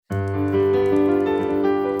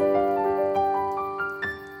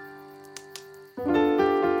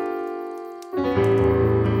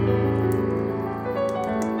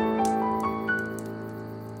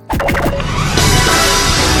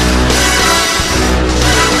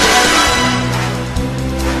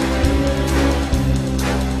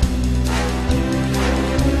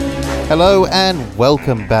Hello and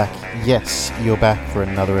welcome back. Yes, you're back for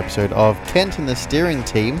another episode of Kent and the Steering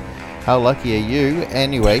Team. How lucky are you?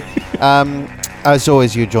 Anyway, as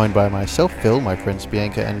always, you're joined by myself, Phil, my friends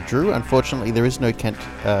Bianca and Drew. Unfortunately, there is no Kent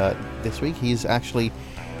this week. He's actually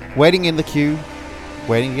waiting in the queue,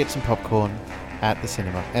 waiting to get some popcorn at the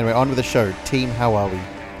cinema. Anyway, on with the show. Team, how are we?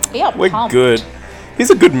 Yeah, we're pumped. Good. He's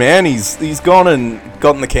a good man. He's gone and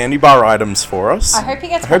gotten the candy bar items for us. I hope he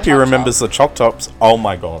gets. I hope he remembers the Chop Tops. Oh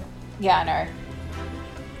my god. Yeah, I know.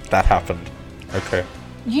 That happened. Okay.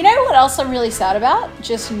 You know what else I'm really sad about?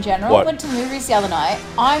 Just in general, What? went to the movies the other night.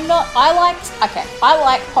 I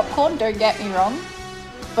like popcorn. Don't get me wrong,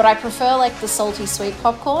 but I prefer like the salty sweet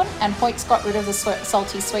popcorn. And Hoyt's got rid of the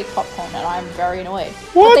salty sweet popcorn, and I'm very annoyed.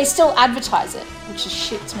 What? But they still advertise it, which is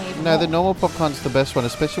shit to me. Even No, more. the normal popcorn's the best one,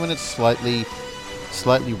 especially when it's slightly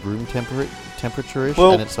room temperature-ish,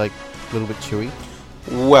 Well- and it's like a little bit chewy.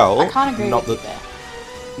 Well, I can't agree not with you that there.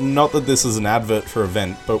 not that this is an advert for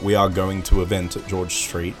event, but we are going to event at George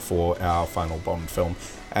Street for our final Bond film,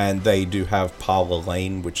 and they do have Parlour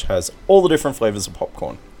Lane, which has all the different flavors of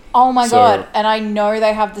popcorn. Oh my So- god! And I know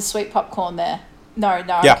they have the sweet popcorn there. No,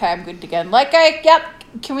 Yeah. okay, I'm good again. Like, yep.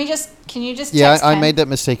 Can you just? Yeah, text I Ken? made that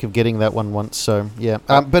mistake of getting that one once, so yeah.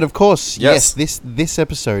 But of course, Yes. this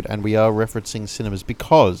episode, and we are referencing cinemas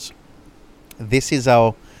because this is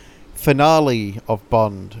our finale of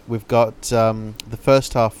Bond. We've got the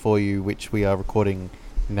first half for you, which we are recording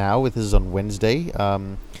now. This is on Wednesday.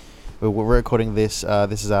 We're recording this.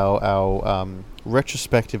 This is our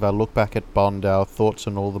retrospective, our look back at Bond, our thoughts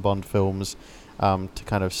on all the Bond films, to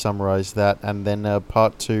kind of summarize that, and then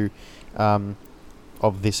part two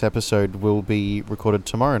of this episode will be recorded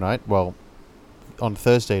tomorrow night. Well, on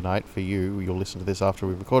Thursday night for you. You'll listen to this after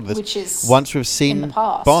we've recorded this. Which is once we've seen in the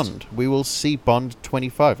past. Bond. We will see Bond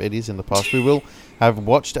 25. It is in the past. We will have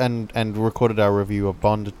watched and recorded our review of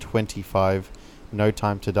Bond 25, No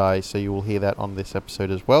Time to Die, so you will hear that on this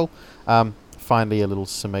episode as well. Finally, a little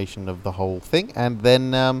summation of the whole thing, and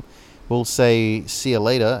then we'll say see you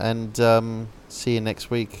later, and see you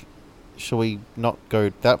next week. Shall we not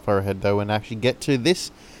go that far ahead, though, and actually get to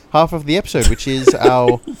this half of the episode, which is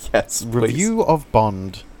our Yes, please. review of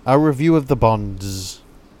Bond. Our review of the Bonds.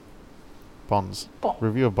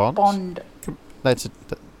 Review of Bonds? Bond. That's it.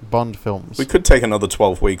 Bond films. We could take another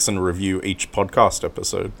 12 weeks and review each podcast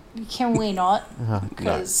episode. Can we not?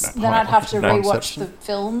 Because No. then I'd have to No. rewatch the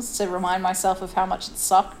films to remind myself of how much it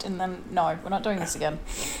sucked, and then no, we're not doing this again.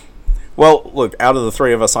 Well, look, out of the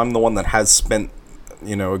three of us, I'm the one that has spent,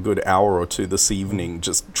 a good hour or two this evening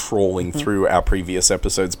just trawling through our previous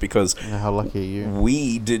episodes because How lucky are you?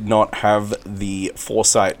 we did not have the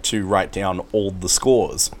foresight to write down all the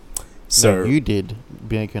scores. So No, you did.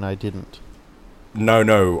 Bianca and I didn't.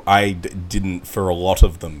 No, I didn't for a lot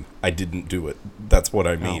of them. I didn't do it. That's what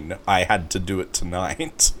I mean. I had to do it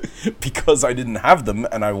tonight because I didn't have them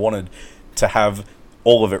and I wanted to have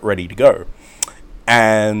all of it ready to go.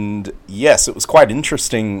 And yes, it was quite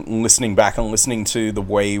interesting listening back and listening to the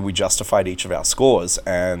way we justified each of our scores.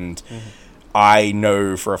 And I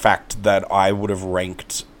know for a fact that I would have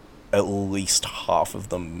ranked at least half of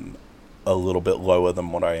them a little bit lower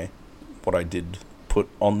than what I did put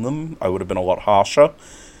on them. I would have been a lot harsher.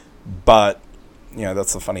 But,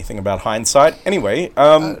 that's the funny thing about hindsight. Anyway,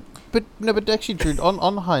 But actually, Drew,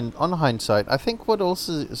 on hindsight, I think what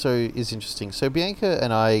also is interesting. So Bianca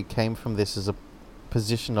and I came from this as a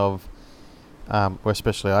position of, or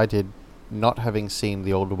especially I did, not having seen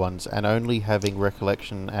the older ones and only having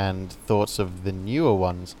recollection and thoughts of the newer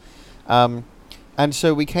ones, and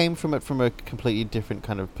so we came from it from a completely different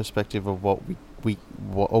kind of perspective of what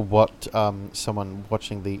someone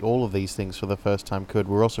watching all of these things for the first time could.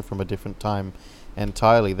 We're also from a different time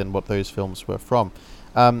entirely than what those films were from.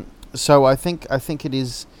 So I think it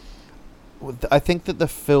is. I think that the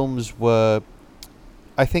films were.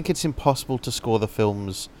 I think it's impossible to score the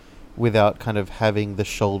films without kind of having the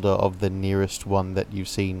shoulder of the nearest one that you've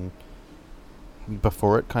seen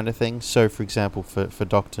before it, kind of thing. So, for example, for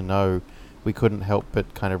Dr. No, we couldn't help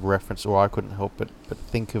but kind of reference, or I couldn't help but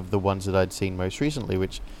think of the ones that I'd seen most recently,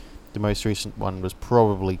 which the most recent one was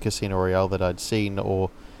probably Casino Royale that I'd seen,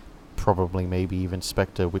 or probably maybe even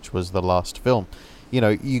Spectre, which was the last film.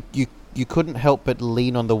 You couldn't help but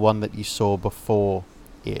lean on the one that you saw before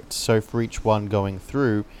it. So for each one going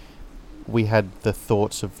through, we had the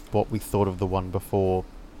thoughts of what we thought of the one before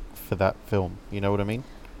for that film. You know what I mean?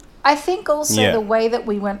 I think also Yeah. the way that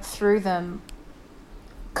we went through them,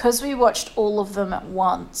 because we watched all of them at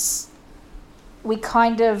once, we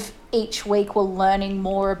kind of each week were learning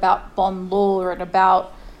more about Bond lore and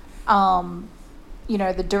about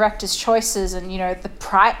the director's choices and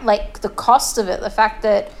the cost of it, the fact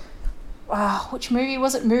that which movie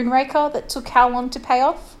was it? Moonraker, that took how long to pay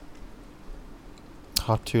off?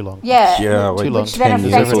 Oh, too long. Yeah, Yeah, like Too long. which then 10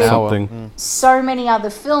 years affected or an hour. something. so many other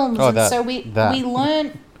films, Oh, and that- so that. we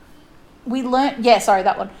learned. Yeah, sorry,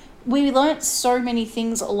 that one. We learnt so many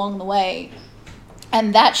things along the way,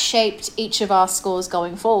 and that shaped each of our scores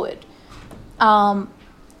going forward.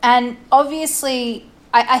 And obviously,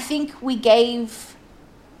 I think we gave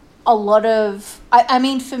a lot of... I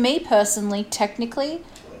mean, for me personally, technically,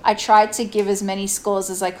 I tried to give as many scores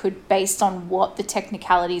as I could based on what the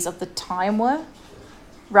technicalities of the time were,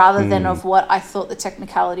 rather than of what I thought the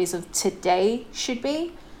technicalities of today should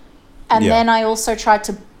be. And Yeah. then I also tried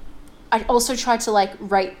to like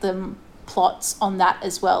rate them plots on that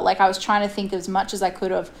as well. Like I was trying to think as much as I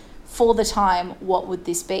could of, for the time, what would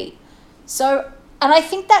this be? So, and I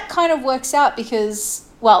think that kind of works out because,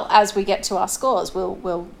 well, as we get to our scores,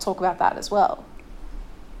 we'll talk about that as well.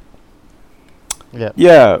 Yeah,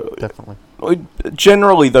 Yeah. definitely.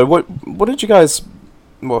 Generally, though, what did you guys...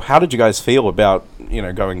 Well, how did you guys feel about,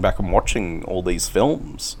 going back and watching all these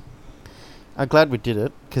films? I'm glad we did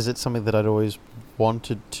it because it's something that I'd always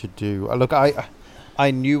wanted to do. Look,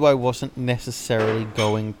 I knew I wasn't necessarily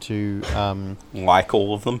going to. Like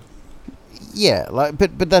all of them? Yeah,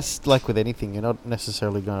 but that's like with anything. You're not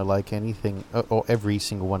necessarily going to like anything or every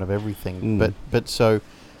single one of everything. But so,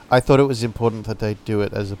 I thought it was important that they do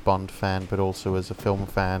it as a Bond fan, but also as a film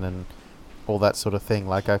fan and all that sort of thing.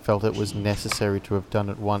 Like I felt it was necessary to have done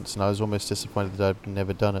it once, and I was almost disappointed that I'd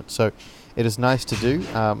never done it. So, it is nice to do.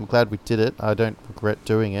 I'm glad we did it. I don't regret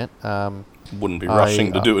doing it. Wouldn't be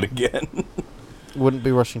rushing to do it again. Wouldn't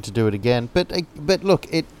be rushing to do it again. But look,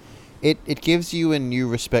 it gives you a new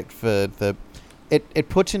respect for the... It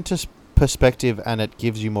puts into perspective, and it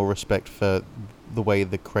gives you more respect for the way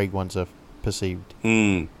the Craig ones are perceived.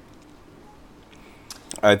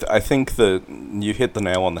 I think that you hit the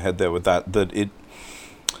nail on the head there with that it...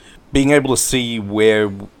 Being able to see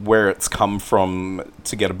where it's come from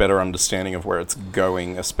to get a better understanding of where it's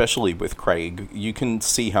going, especially with Craig, you can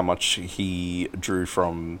see how much he drew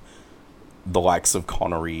from the likes of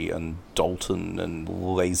Connery and Dalton and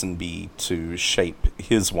Lazenby to shape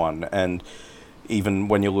his one. And even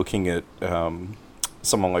when you're looking at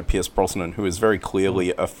someone like Pierce Brosnan, who is very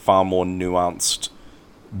clearly a far more nuanced,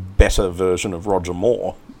 better version of Roger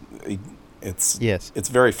Moore, it's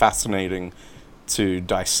very fascinating to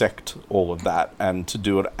dissect all of that and to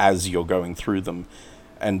do it as you're going through them.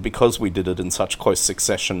 And because we did it in such close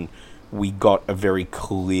succession, we got a very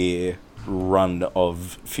clear run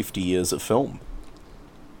of 50 years of film.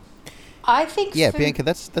 I think... Yeah, Bianca,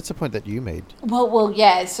 that's a point that you made. Well,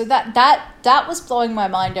 yeah. So that was blowing my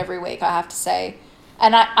mind every week, I have to say.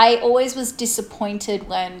 And I always was disappointed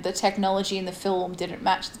when the technology in the film didn't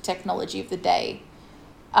match the technology of the day.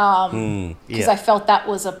 Because I felt that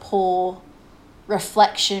was a poor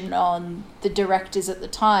reflection on the directors at the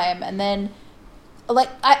time. And then, like,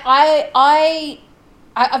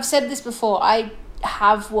 I've said this before, I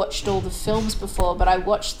have watched all the films before, but I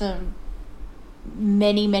watched them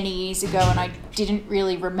many years ago and I didn't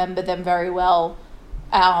really remember them very well.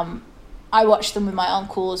 I watched them with my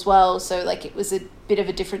uncle as well, so like it was a bit of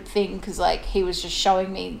a different thing because like he was just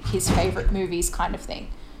showing me his favorite movies kind of thing.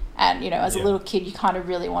 And as a little kid you kind of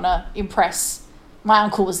really want to impress. My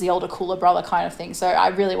uncle was the older, cooler brother kind of thing, so I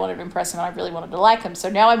really wanted to impress him and I really wanted to like him.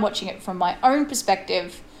 So now I'm watching it from my own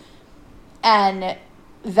perspective, and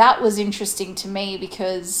that was interesting to me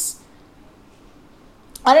because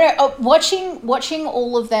I don't know, watching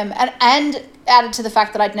all of them and added to the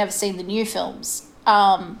fact that I'd never seen the new films,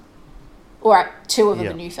 or two of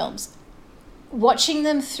the new films. Watching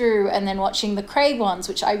them through and then watching the Craig ones,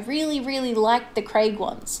 which I really liked the Craig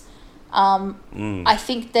ones. I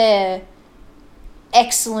think they're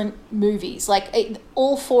excellent movies. Like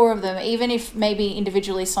all four of them, even if maybe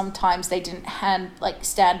individually sometimes they didn't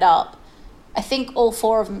stand up, I think all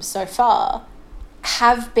four of them so far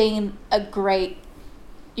have been a great,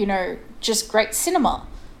 just great cinema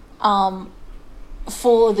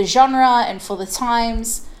for the genre and for the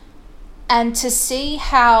times. And to see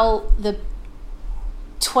how the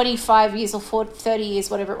 25 years or 30 years,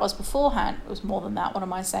 whatever it was beforehand, it was more than that, what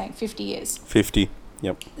am I saying, 50 years. 50,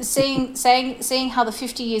 yep. Seeing how the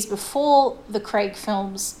 50 years before the Craig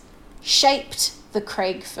films shaped the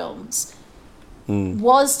Craig films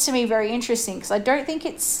was to me very interesting, because I don't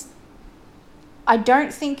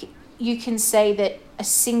think you can say that a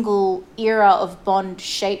single era of Bond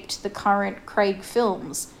shaped the current Craig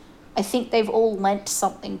films. I think they've all lent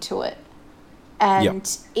something to it.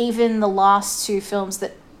 And even the last two films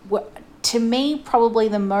that were, to me, probably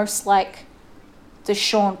the most like the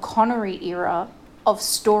Sean Connery era of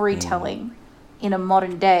storytelling in a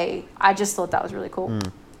modern day. I just thought that was really cool.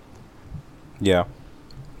 Yeah.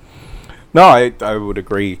 No, I would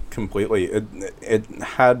agree completely. It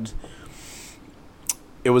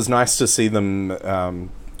was nice to see them.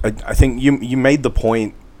 I think you made the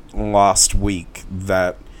point last week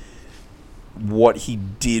that what he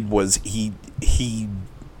did was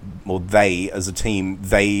they as a team,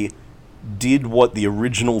 they did what the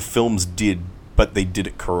original films did, but they did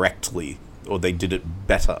it correctly, or they did it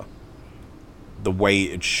better, the way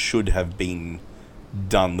it should have been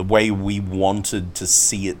done, the way we wanted to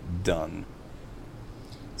see it done.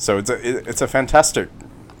 So it's a fantastic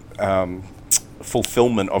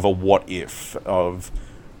fulfillment of a what if,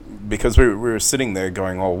 because we were sitting there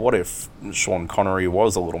going, oh, what if Sean Connery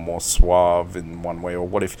was a little more suave in one way, or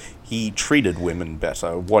what if he treated women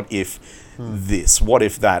better, what if this, what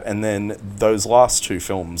if that, and then those last two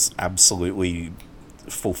films absolutely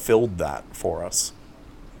fulfilled that for us.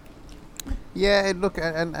 Yeah, look,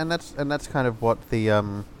 and that's kind of what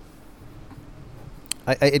the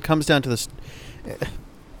it comes down to this.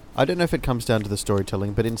 I don't know if it comes down to the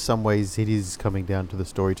storytelling, but in some ways it is coming down to the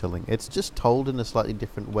storytelling. It's just told in a slightly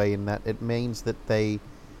different way in that it means that they,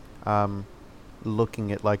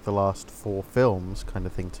 looking at like the last four films kind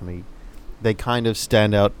of thing to me, they kind of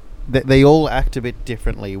stand out. They all act a bit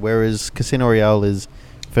differently, whereas Casino Royale is,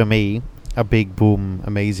 for me, a big, boom,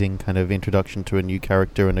 amazing kind of introduction to a new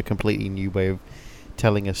character and a completely new way of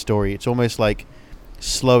telling a story. It's almost like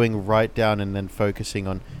slowing right down and then focusing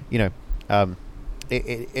on,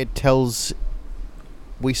 it tells.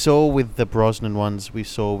 We saw with the Brosnan ones, we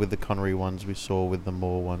saw with the Connery ones, we saw with the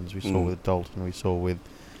Moore ones, we saw with Dalton, we saw with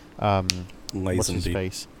what's his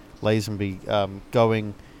face, Lazenby,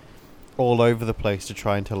 going all over the place to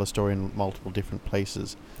try and tell a story in multiple different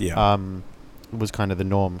places. Yeah. Was kind of the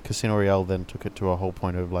norm. Casino Royale then took it to a whole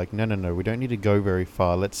point of like, no, we don't need to go very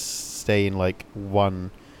far. Let's stay in like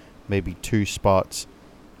one, maybe two spots,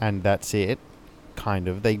 and that's it. Kind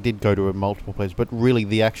of. They did go to a multiple places, but really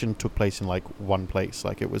the action took place in like one place.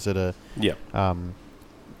 Like it was at a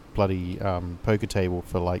bloody poker table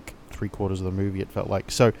for like 3/4 of the movie, it felt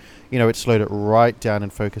like. So, it slowed it right down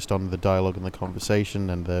and focused on the dialogue and the conversation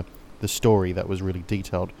and the story that was really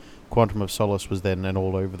detailed. Quantum of Solace was then an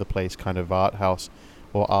all over the place kind of art house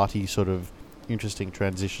or arty sort of interesting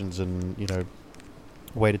transitions and,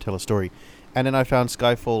 way to tell a story. And then I found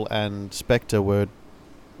Skyfall and Spectre were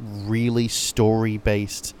really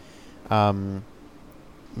story-based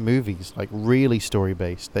movies, like really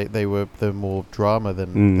story-based. They were more drama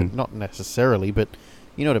than not necessarily, but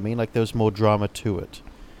you know what I mean? Like there was more drama to it.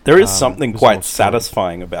 There is something quite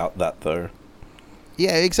satisfying about that, though.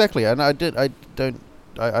 Yeah, exactly. And I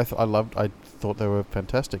thought they were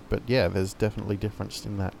fantastic, but yeah, there's definitely difference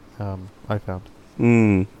in that. I found.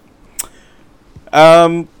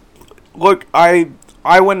 Look,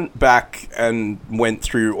 I went back and went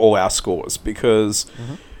through all our scores because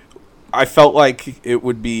I felt like it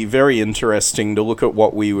would be very interesting to look at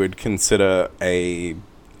what we would consider a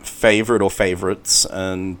favorite or favorites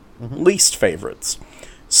and least favorites.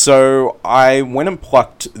 So I went and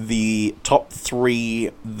plucked the top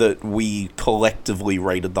 3 that we collectively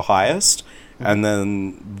rated the highest, and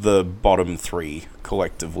then the bottom 3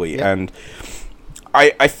 collectively. Yep. And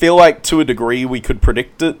I feel like to a degree we could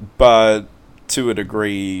predict it, but to a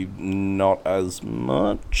degree not as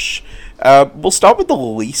much. We'll start with the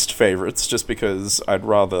least favorites, just because I'd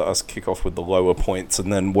rather us kick off with the lower points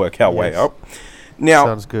and then work our way up. Now,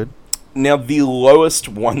 sounds good. Now, the lowest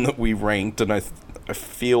one that we ranked, and I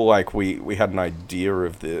feel like we had an idea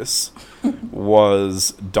of this,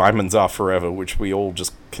 was Diamonds Are Forever, which we all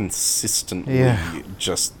just consistently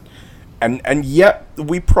just... And yet,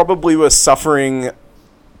 we probably were suffering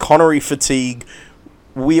Connery fatigue.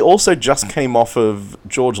 We also just came off of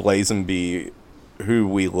George Lazenby, who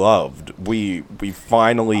we loved. We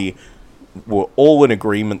finally were all in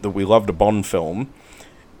agreement that we loved a Bond film.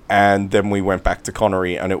 And then we went back to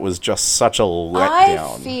Connery, and it was just such a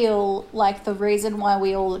letdown. I feel like the reason why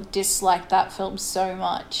we all disliked that film so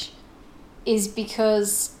much is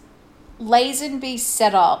because Lazenby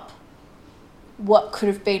set up what could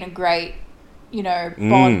have been a great,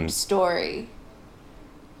 Bond story.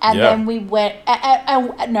 And then we went...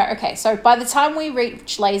 so by the time we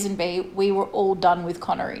reached Lazenby, we were all done with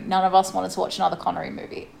Connery. None of us wanted to watch another Connery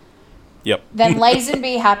movie. Yep. Then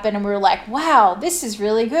Lazenby happened and we were like, wow, this is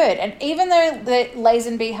really good. And even though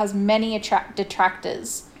Lazenby has many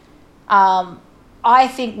detractors, I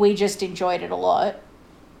think we just enjoyed it a lot.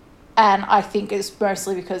 And I think it's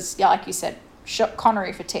mostly because, like you said,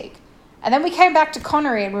 Connery fatigue. And then we came back to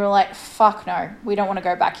Connery and we were like, fuck no, we don't want to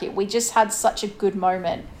go back here. We just had such a good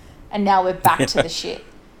moment and now we're back to the shit.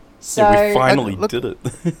 So Yeah, we finally look- did it.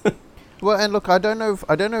 Well, and look, I don't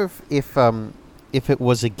know if it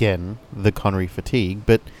was again the Connery fatigue,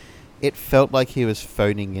 but it felt like he was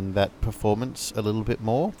phoning in that performance a little bit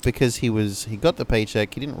more because he got the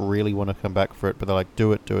paycheck. He didn't really want to come back for it, but they're like,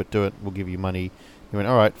 do it, we'll give you money. He went,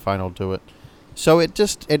 all right, fine, I'll do it. So it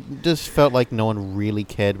just felt like no one really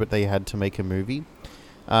cared, but they had to make a movie.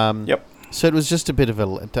 Yep. So it was just a bit of a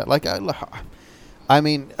like. I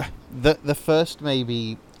mean, the first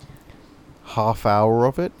maybe half hour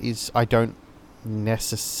of it is I don't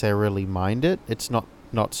necessarily mind it. It's not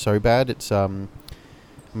so bad. It's I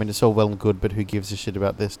mean, it's all well and good, but who gives a shit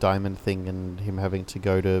about this diamond thing and him having to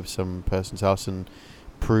go to some person's house and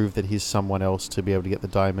prove that he's someone else to be able to get the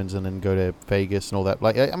diamonds and then go to Vegas and all that.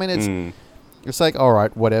 Like, I mean, it's like, all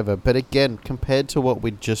right, whatever. But again, compared to what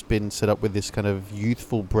we'd just been set up with, this kind of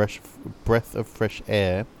youthful breath of fresh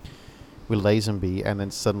air with Lazenby, and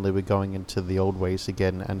then suddenly we're going into the old ways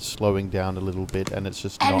again and slowing down a little bit, and it's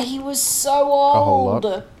just and not he was so a whole old.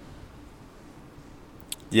 lot.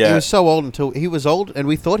 Yeah. He was so old until he was old, and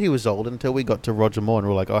we thought he was old until we got to Roger Moore, and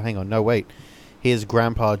we're like, oh, hang on, no, wait. Here's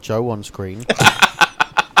Grandpa Joe on screen.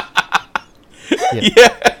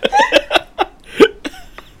 Yeah.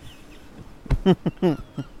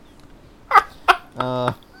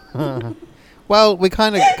 Well, we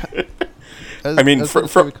kind of. I mean,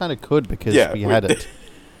 we kind of could because we had it.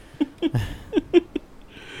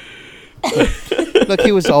 Look,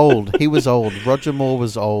 he was old. He was old. Roger Moore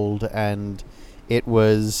was old, and it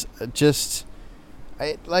was just.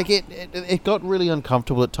 It got really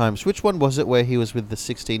uncomfortable at times. Which one was it where he was with the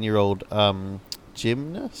 16-year-old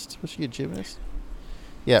gymnast? Was she a gymnast?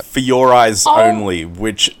 Yeah. For Your Eyes Oh. Only,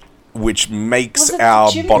 which makes Was it our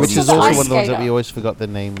the gym- bottom Which is the also ice one of the ones that skater. we always forgot the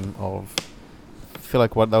name of. I feel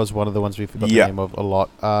like that was one of the ones we forgot Yeah. the name of a lot.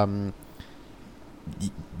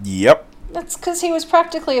 Yep. That's because he was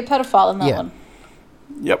practically a pedophile in that Yeah. one.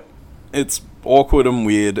 Yep. It's awkward and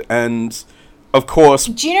weird, and of course,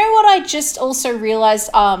 Do you know what I just also realized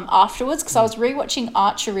afterwards? Because I was rewatching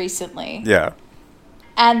Archer recently, yeah.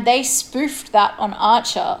 and they spoofed that on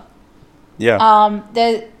Archer. Yeah.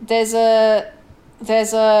 There's a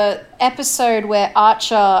episode where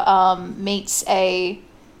Archer meets a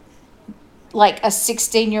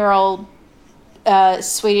 16-year-old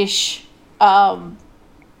Swedish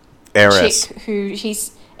Heiress. chick who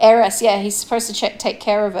he's heiress. Yeah, he's supposed to take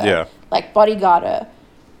care of her. Yeah. Like bodyguard her.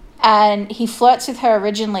 And he flirts with her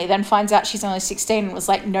originally, then finds out she's only 16 and was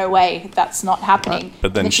like, no way, that's not happening.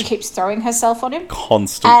 But then and she keeps throwing herself on him.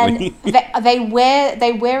 Constantly. And they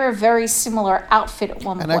wear a very similar outfit at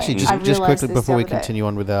one And point. actually, I just realised quickly this before we the other day. continue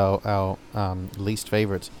on with our least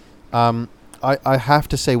favorites, I have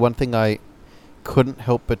to say one thing I couldn't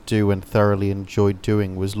help but do and thoroughly enjoyed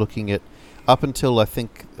doing was looking at up until I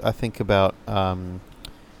think about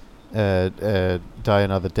Die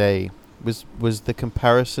Another Day was the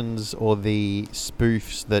comparisons or the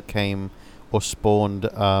spoofs that came or spawned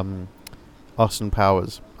Austin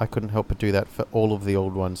Powers. I couldn't help but do that for all of the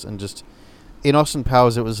old ones, and just in Austin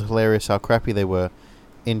Powers it was hilarious how crappy they were.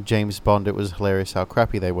 In James Bond it was hilarious how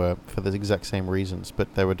crappy they were for the exact same reasons,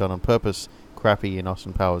 but they were done on purpose crappy in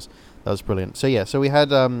Austin Powers. That was brilliant. So we had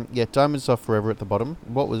Diamonds Are Forever at the bottom.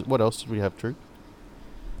 What else did we have, Drew?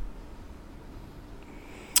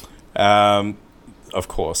 Of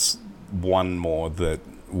course, one more that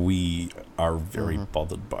we are very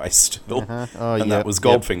bothered by still, Oh, and yeah, that was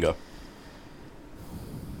yep. Goldfinger.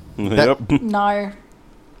 That- Yep. No.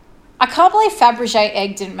 I can't believe Fabergé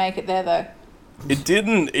Egg didn't make it there, though. It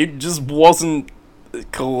didn't. It just wasn't.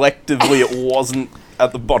 Collectively, it wasn't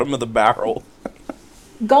at the bottom of the barrel.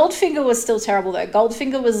 Goldfinger was still terrible, though.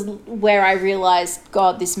 Goldfinger was where I realised,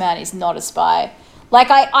 God, this man is not a spy. Like,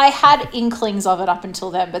 I had inklings of it up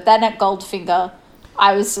until then, but then at Goldfinger,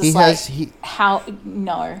 I was just how?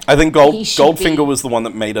 No. I think He should Goldfinger be- was the one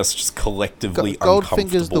that made us just collectively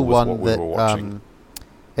Goldfinger's uncomfortable the with one what we that were watching.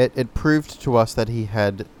 It proved to us that he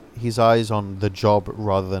had his eyes on the job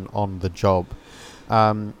rather than on the job.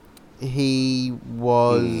 He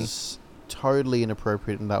was totally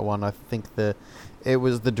inappropriate in that one. I think it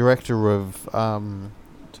was the director of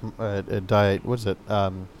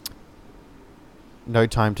No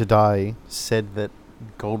Time to Die said that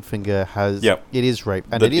Goldfinger has Yep. it is rape,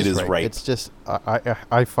 and That it is rape. It's just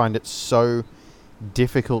I find it so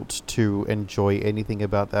difficult to enjoy anything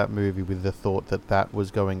about that movie with the thought that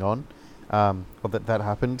was going on, or that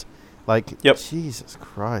happened. Like, Yep. Jesus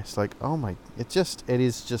Christ! Like, oh my! It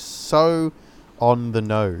is just so on the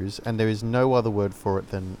nose, and there is no other word for it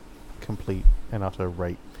than complete and utter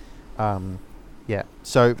rape. Yeah.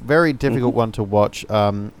 So very difficult one to watch.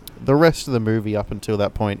 The rest of the movie up until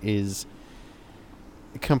that point is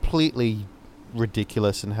completely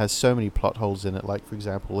ridiculous and has so many plot holes in it. Like, for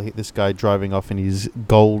example, this guy driving off in his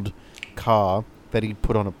gold car that he'd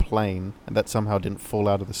put on a plane and that somehow didn't fall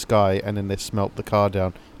out of the sky, and then they smelt the car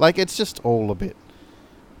down. Like, it's just all a bit...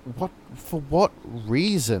 For what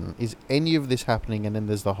reason is any of this happening? And then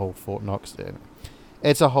there's the whole Fort Knox there.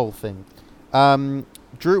 It's a whole thing.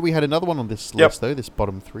 Drew, we had another one on this list, though, this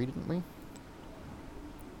bottom 3, didn't we?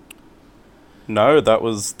 No, that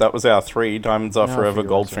was our 3. Diamonds Are No, Forever, For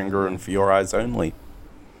Your Eyes Goldfinger, Only. and For Your Eyes Only.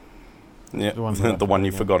 Yeah, The one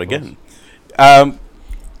you I forgot forgot again.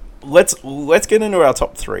 Let's get into our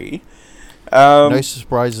top 3. No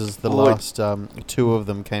surprises, the look- last 2 of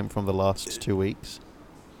them came from the last 2 weeks.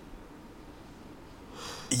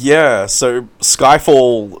 Yeah, so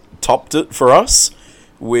Skyfall topped it for us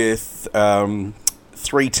with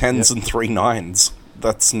 3 10s Yep. and 3 9s.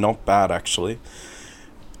 That's not bad, actually.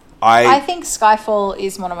 I think Skyfall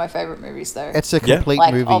is one of my favorite movies, though. It's a Yeah. complete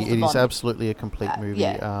Like, movie. of the It is Bond. absolutely a complete movie.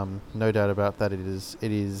 yeah. No doubt about that. It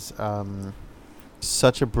is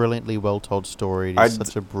such a brilliantly well-told story. It is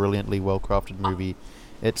such a brilliantly well-crafted movie.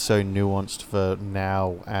 It's so nuanced for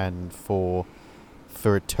now and for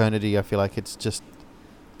eternity. I feel like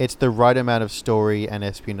it's the right amount of story and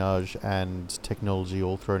espionage and technology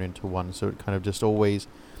all thrown into one. So it kind of just always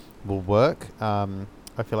will work.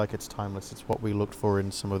 I feel like it's timeless. It's what we looked for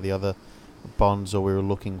in some of the other Bonds, or we were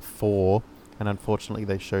looking for, and unfortunately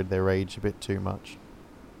they showed their age a bit too much.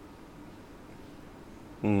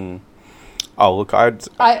 Oh, look,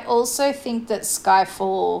 I also think that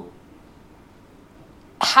Skyfall,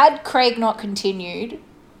 had Craig not continued,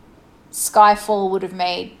 Skyfall would have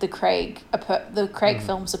made the Craig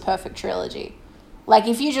films a perfect trilogy. Like,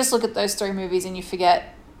 if you just look at those 3 movies and you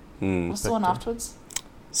forget what's the one Spectre. afterwards?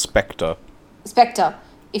 Spectre. Spectre.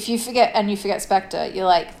 If you forget Spectre, you're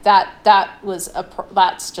like,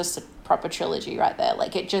 that's just a proper trilogy right there.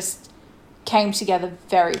 Like, it just came together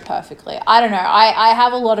very perfectly. I don't know. I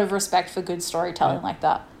have a lot of respect for good storytelling like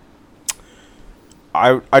that.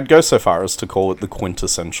 I'd go so far as to call it the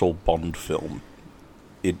quintessential Bond film.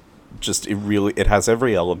 It has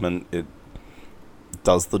every element. It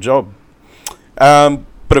does the job.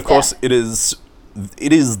 But of course, it is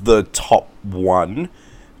the top one.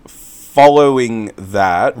 Following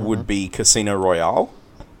that would be Casino Royale,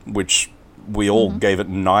 which we all gave it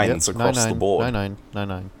 9s across the board. 9.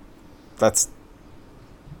 That's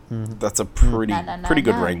a pretty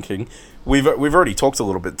good ranking. We've already talked a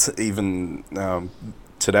little bit even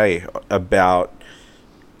today about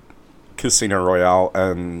Casino Royale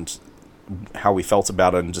and how we felt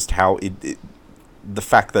about it, and just how the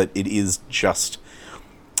fact that it is just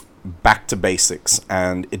back to basics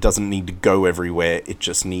and it doesn't need to go everywhere. It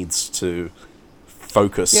just needs to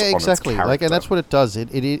focus on its character. Like, and that's what it does.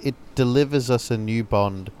 It delivers us a new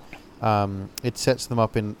Bond. It sets them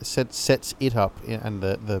up sets it up and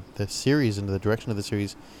the series and the direction of the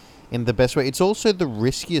series in the best way. It's also the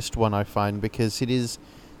riskiest one, I find, because it is,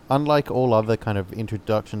 unlike all other kind of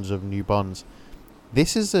introductions of new Bonds,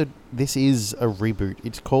 this is a reboot.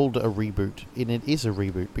 It's called a reboot, and it is a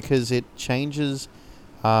reboot because it changes.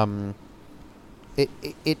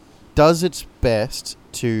 It does its best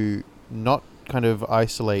to not kind of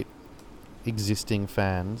isolate existing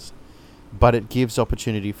fans, but it gives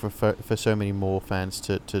opportunity for so many more fans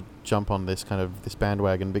to jump on this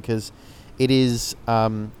bandwagon, because it is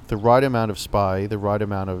the right amount of spy, the right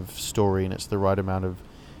amount of story, and it's the right amount of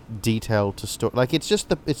detail to story. Like, it's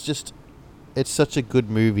such a good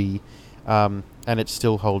movie, and it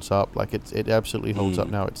still holds up. Like, it absolutely holds up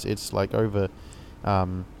now. It's like over,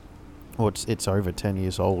 it's over 10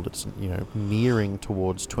 years old. It's nearing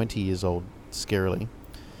towards 20 years old. Scarily.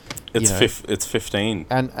 It's 15.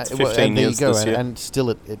 And, it's 15 15 there you years go, this year. and still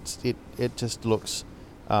it just looks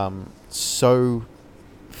so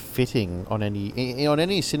fitting on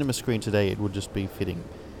any cinema screen today. It would just be fitting.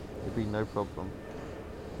 It'd be no problem.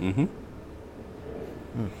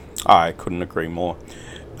 I couldn't agree more.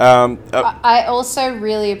 I also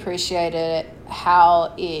really appreciated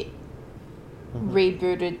how it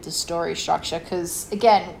rebooted the story structure, because,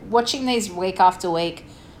 again, watching these week after week,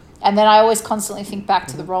 and then I always constantly think back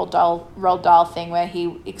to the Roald Dahl thing where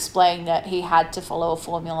he explained that he had to follow a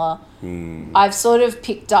formula. I've sort of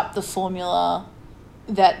picked up the formula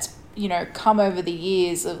that's, come over the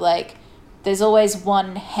years of, like, there's always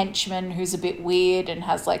one henchman who's a bit weird and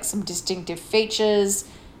has, like, some distinctive features.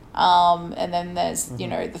 And then there's,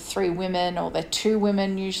 the 3 women, or the 2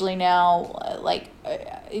 women usually now.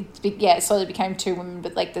 It slowly became 2 women,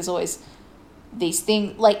 but, like, there's always these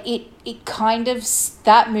things. Like, it kind of,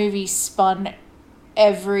 that movie spun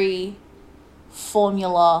every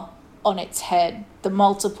formula on its head. The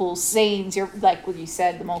multiple scenes, like what you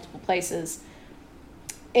said, the multiple places.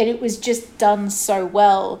 And it was just done so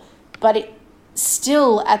well. But it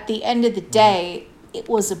still, at the end of the day, it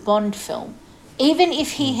was a Bond film. Even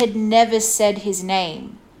if he had never said his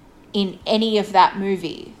name in any of that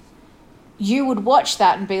movie, you would watch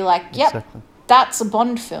that and be like, yep, Exactly. that's a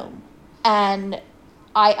Bond film. And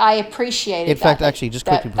I appreciated that. In fact, actually, just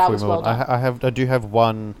quickly before we was move well on, done. I do have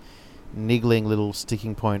one niggling little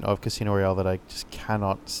sticking point of Casino Royale that I just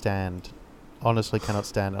cannot stand. Honestly, cannot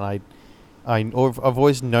stand. And I've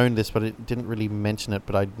always known this, but it didn't really mention it,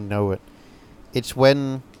 but I know it. It's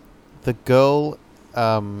when the girl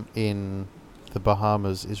in the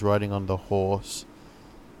Bahamas is riding on the horse.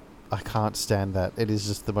 I can't stand that. It is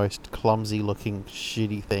just the most clumsy looking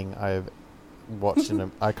shitty thing I have watched in a...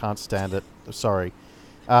 I can't stand it. Sorry.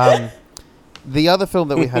 The other film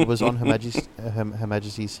that we had was on Her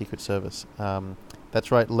Majesty's Secret Service.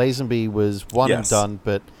 That's right. Lazenby was one and done,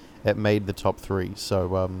 but it made the top 3.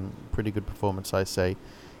 So pretty good performance, I say.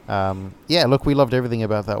 Yeah, look, we loved everything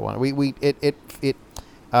about that one. It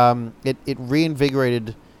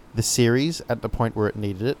reinvigorated the series at the point where it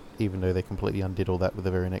needed it, even though they completely undid all that with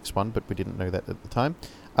the very next one, but we didn't know that at the time.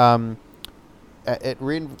 It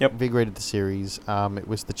reinvigorated the series. It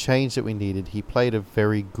was the change that we needed. He played a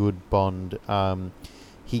very good Bond.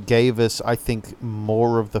 He gave us, I think,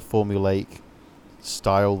 more of the formulaic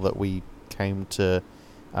style that we came to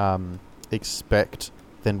expect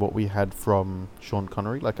than what we had from Sean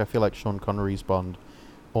Connery. Like, I feel like Sean Connery's Bond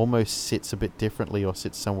almost sits a bit differently or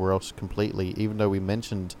sits somewhere else completely, even though we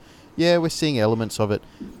mentioned, we're seeing elements of it,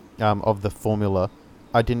 of the formula.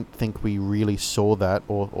 I didn't think we really saw that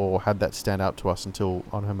or had that stand out to us until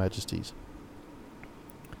on Her Majesty's.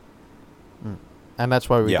 And that's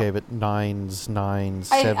why we gave it 9s,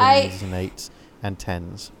 7s, and 8s, and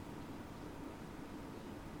 10s.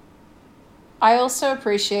 I also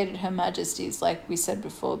appreciated Her Majesty's, like we said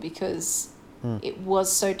before, because it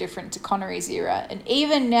was so different to Connery's era. And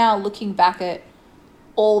even now, looking back at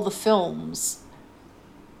all the films,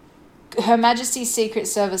 Her Majesty's Secret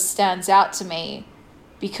Service stands out to me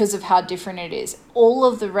because of how different it is. All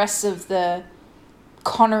of the rest of the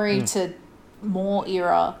Connery to Moore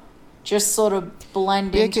era just sort of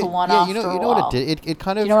blend into one after a while. You know what it did? It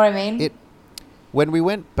kind of... You know what I mean? When we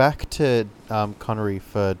went back to Connery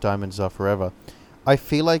for Diamonds Are Forever, I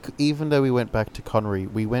feel like even though we went back to Connery,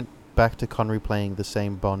 we went back to Connery playing the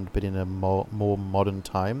same Bond but in a more modern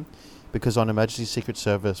time, because on Her Majesty's Secret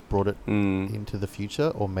Service brought it into the future,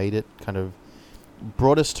 or made it kind of...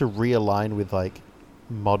 brought us to realign with, like,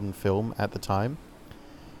 modern film at the time.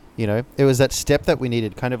 You know, it was that step that we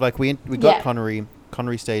needed. Kind of like we got Connery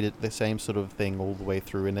stayed at the same sort of thing all the way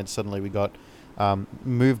through, and then suddenly we got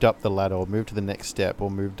moved up the ladder, or moved to the next step,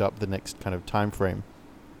 or moved up the next kind of time frame.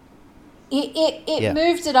 It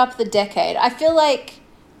moved it up the decade. I feel like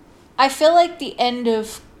the end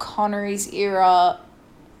of Connery's era,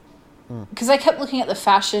 because I kept looking at the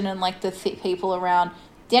fashion and like the people around.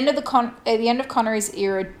 The end of Connery's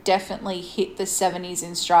era definitely hit the 70s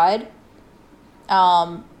in stride.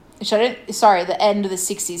 The end of the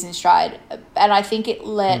 60s in stride, and I think it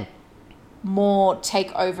let Moore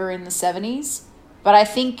take over in the 70s. But I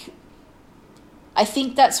think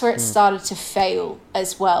that's where it started to fail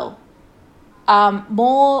as well.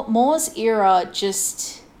 Moore's era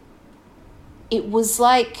just, it was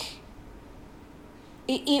like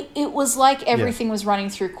it was like everything was running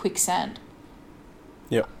through quicksand.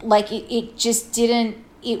 Yep. Like it just didn't.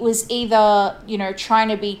 It was either, trying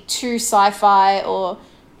to be too sci-fi or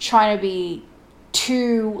trying to be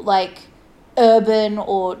too like urban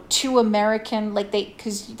or too American. Like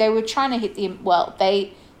because they were trying to hit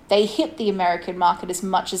they hit the American market as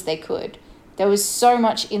much as they could. There was so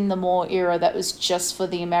much in the Moore era that was just for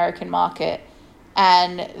the American market,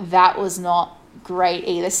 and that was not great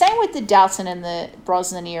either. Same with the Dalton and the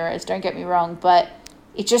Brosnan eras, don't get me wrong, but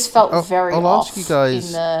it just felt very I'll off ask you guys,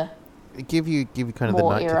 in the give you kind of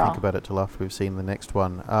Moore the night era. to think about it till after we've seen the next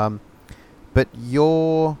one. But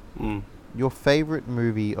your favourite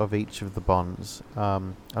movie of each of the Bonds,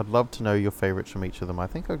 I'd love to know your favourites from each of them. I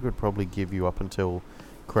think I could probably give you up until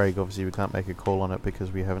Craig. Obviously, we can't make a call on it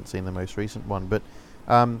because we haven't seen the most recent one. But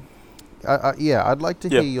I'd like to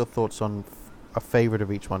hear your thoughts on a favourite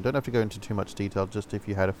of each one. Don't have to go into too much detail, just if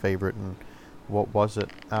you had a favourite and what was it.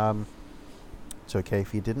 It's okay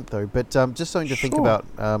if you didn't, though. But just something to think about,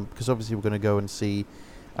 because obviously we're going to go and see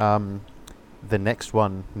the next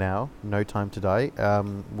one now, No Time to Die.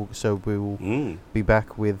 So we will be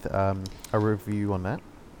back with a review on that.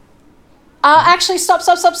 Actually, stop.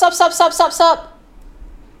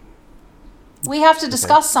 We have to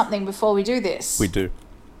discuss something before we do this. We do.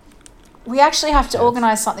 we actually have to Yes.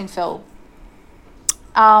 organise something, Phil.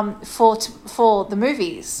 For the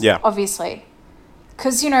movies. Yeah. Obviously.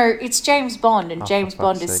 Because, it's James Bond, and Oh, James for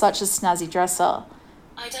Bond fuck's is sake. such a snazzy dresser.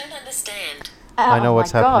 I don't understand. I know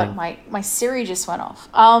what's happening. God, my Siri just went off.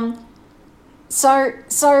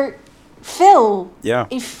 So Phil, Yeah.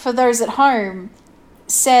 if for those at home,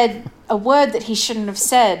 said a word that he shouldn't have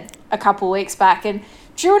said a couple of weeks back, and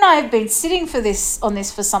Drew and I have been sitting on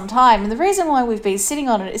this for some time, and the reason why we've been sitting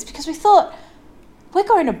on it is because we thought we're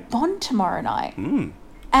going to Bond tomorrow night,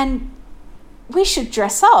 and we should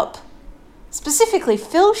dress up. Specifically,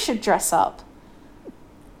 Phil should dress up.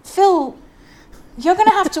 Phil, you're going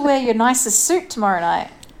to have to wear your nicest suit tomorrow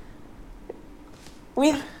night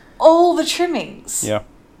with all the trimmings. Yeah.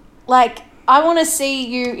 Like, I want to see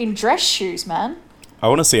you in dress shoes, man. I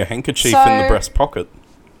want to see a handkerchief in the So- breast pocket.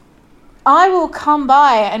 I will come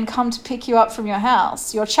by and come to pick you up from your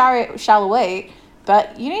house. Your chariot shall await,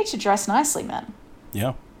 but you need to dress nicely, man.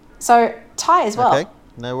 Yeah. So, tie as well. Okay,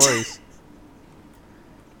 no worries.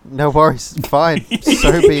 No worries. Fine.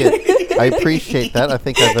 So be it. I appreciate that. I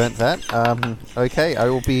think I've earned that. Okay, I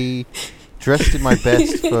will be dressed in my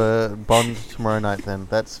best for Bond tomorrow night then.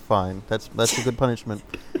 That's fine. That's a good punishment.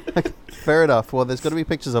 Fair enough. Well, there's got to be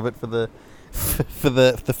pictures of it for the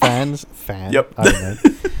fans. Yep. I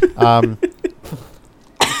don't know.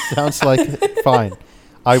 Sounds like fine.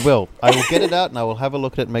 I will get it out and I will have a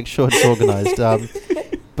look at it and make sure it's organised.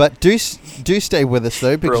 But do stay with us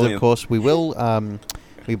though, because Brilliant. of course we will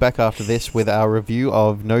be back after this with our review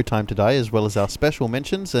of No Time to Die, as well as our special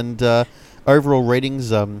mentions and overall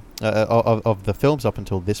ratings of the films up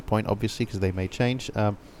until this point, obviously, because they may change.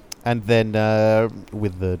 And then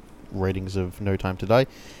with the ratings of No Time to Die,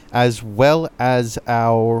 as well as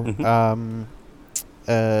our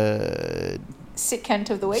Sick Kent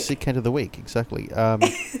of the week. Sick Kent of the Week, exactly.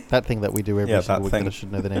 That thing that we do every Yeah, single that week thing. that I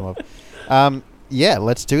should know the name of. Yeah,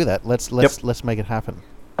 let's do that. Let's make it happen.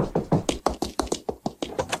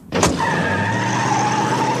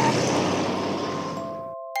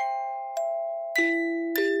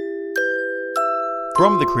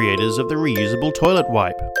 From the creators of the reusable toilet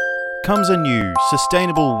wipe comes a new,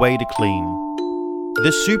 sustainable way to clean.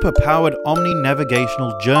 The super-powered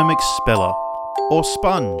Omni-Navigational Germ Expeller, or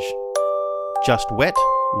Sponge. Just wet,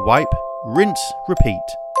 wipe, rinse, repeat.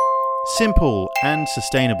 Simple and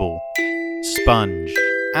sustainable. Sponge.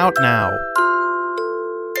 Out now.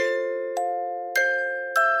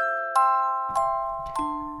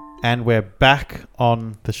 And we're back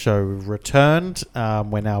on the show. We've returned.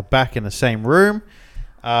 We're now back in the same room,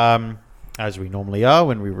 as we normally are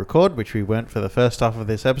when we record, which we weren't for the first half of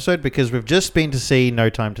this episode because we've just been to see No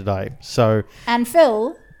Time to Die. So And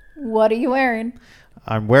Phil, what are you wearing?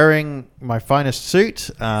 I'm wearing my finest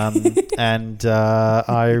suit, and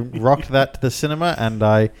I rocked that to the cinema, and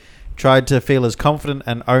I tried to feel as confident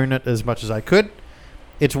and own it as much as I could.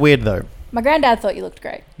 It's weird though. My granddad thought you looked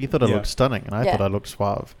great. You thought I Yeah. looked stunning, and I Yeah. thought I looked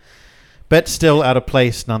suave. But still out of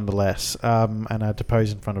place nonetheless. And I had to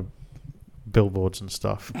pose in front of billboards and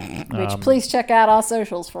stuff. Which, please check out our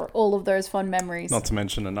socials for all of those fun memories. Not to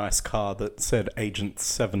mention a nice car that said Agent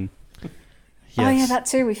 7. Oh yeah, Yes. that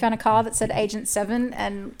too. We found a car that said Agent 7,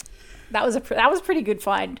 and that was a pretty good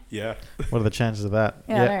find. Yeah. What are the chances of that?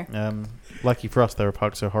 Yeah, I Lucky for us, they were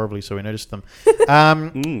parked so horribly, so we noticed them.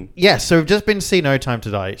 Yeah, so we've just been to see No Time to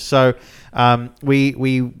Die. So we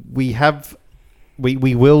will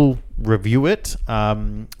review it.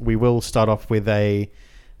 We will start off with a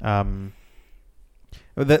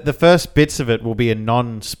the first bits of it will be a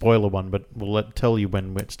non-spoiler one, but we'll tell you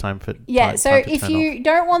when it's time for Yeah, time so to if turn you off.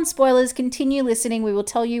 don't want spoilers, continue listening. We will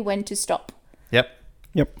tell you when to stop. Yep.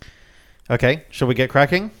 Yep. Okay, shall we get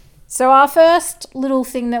cracking? So our first little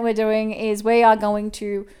thing that we're doing is we are going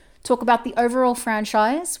to talk about the overall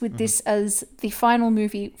franchise with this as the final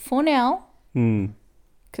movie for now.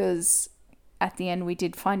 Because at the end we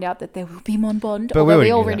did find out that there will be more Bond, But although we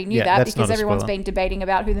knew already that. knew Yeah, that that's because not a everyone's spoiler. been debating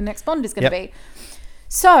about who the next Bond is going to Yep. be.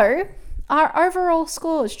 So our overall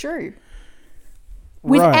scores, Drew.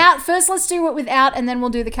 Right. Without, first let's do it without, and then we'll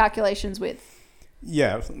do the calculations with.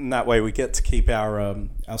 Yeah, and that way we get to keep our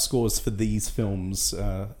scores for these films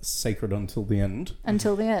sacred until the end.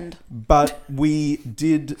 Until the end. But we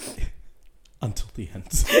did... Until the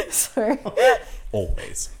end. So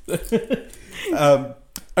Always.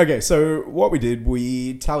 Okay, so what we did,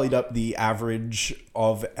 we tallied up the average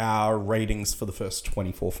of our ratings for the first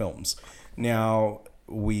 24 films. Now,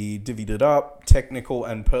 we divvied it up, technical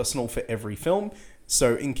and personal for every film.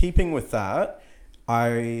 So in keeping with that,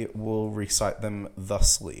 I will recite them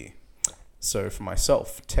thusly. So for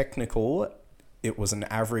myself, technical, it was an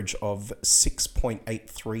average of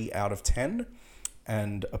 6.83 out of 10.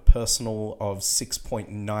 and a personal of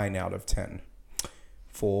 6.9 out of 10.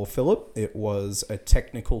 For Philip, it was a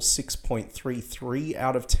technical 6.33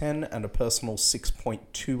 out of 10 and a personal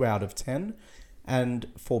 6.2 out of 10. And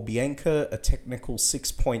for Bianca, a technical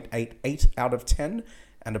 6.88 out of 10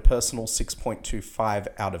 and a personal 6.25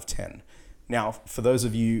 out of 10. Now, for those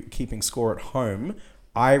of you keeping score at home,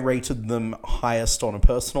 I rated them highest on a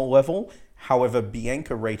personal level. However,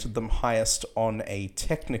 Bianca rated them highest on a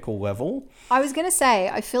technical level. I was going to say,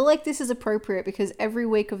 I feel like this is appropriate because every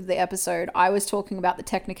week of the episode, I was talking about the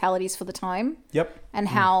technicalities for the time. Yep. And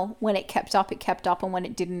how when it kept up, and when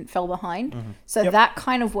it didn't, fell behind. So Yep. that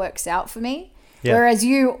kind of works out for me. Yeah. Whereas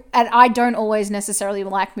you, and I don't always necessarily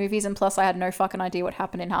like movies, and plus I had no fucking idea what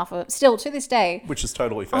happened in half of it. Still, to this day, Which is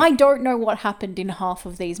totally fair. I don't know what happened in half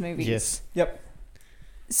of these movies. Yes. Yep.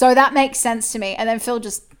 So that makes sense to me. And then Phil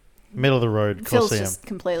just... Middle of the road, Phil's Colosseum. just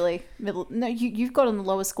completely middle. No, you've gotten the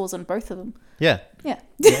lowest scores on both of them. Yeah. Yeah.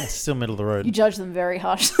 Yeah, it's still middle of the road. You judge them very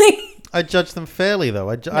harshly. I judge them fairly, though.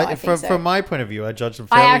 I think so. From my point of view, I judge them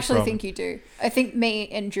I fairly. actually think you do. I think me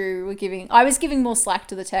and Drew were giving... I was giving more slack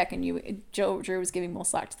to the tech, and Drew was giving more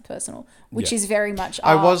slack to the personal, which Yeah. is very much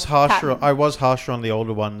I our was harsher. pattern. I was harsher on the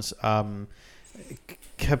older ones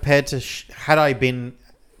compared to had I been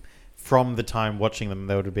from the time watching them,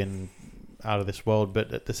 they would have been out of this world.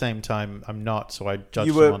 But at the same time, I'm not, so I judge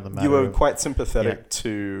them on the matter. You were of- quite sympathetic Yeah.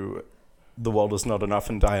 to The World Is Not Enough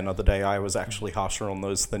and Die Another Day. I was actually harsher on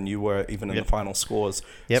those than you were, even in Yep. the final scores.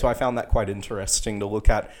 Yep. So I found that quite interesting to look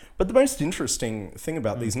at. But the most interesting thing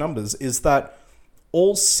about these numbers is that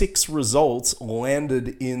all 6 results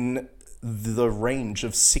landed in the range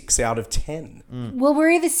of 6 out of 10. Well, we're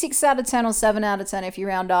either 6 out of 10 or 7 out of 10 if you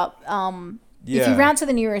round up. If Yeah. you round to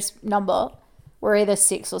the nearest number, we're either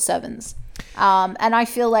 6 or 7s. And I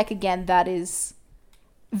feel like, again, that is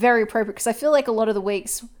very appropriate because I feel like a lot of the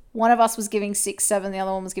weeks, one of us was giving 6-7, the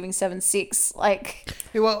other one was giving 7-6. Like,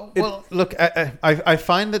 Well, look, I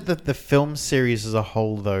find that the film series as a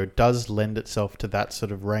whole, though, does lend itself to that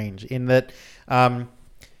sort of range. In that,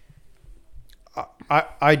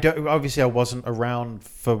 I don't. Obviously, I wasn't around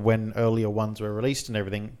for when earlier ones were released and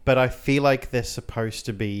everything, but I feel like they're supposed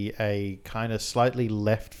to be a kind of slightly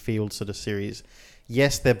left field sort of series.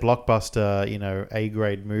 Yes, they're blockbuster, A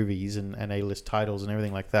grade movies and A-list titles and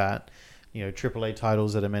everything like that. AAA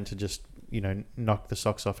titles that are meant to just, knock the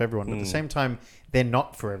socks off everyone. But at the same time, they're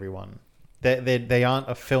not for everyone. They aren't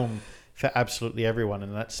a film for absolutely everyone.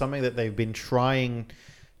 And that's something that they've been trying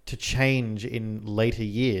to change in later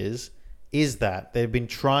years, is that they've been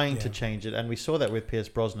trying to change it. And we saw that with Pierce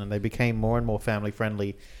Brosnan. They became more and more family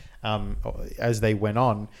friendly as they went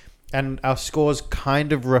on. And our scores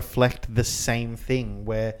kind of reflect the same thing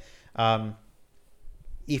where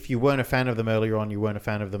if you weren't a fan of them earlier on, you weren't a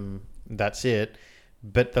fan of them, that's it.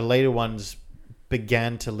 But the later ones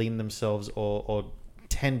began to lean themselves or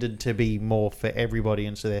tended to be more for everybody,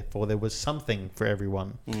 and so therefore there was something for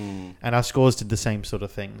everyone. And our scores did the same sort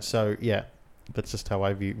of thing. So yeah, that's just how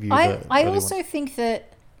I view the I early also ones. think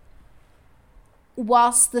that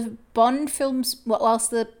whilst the Brosnan films,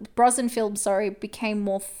 became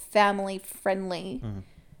more family friendly,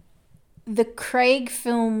 the Craig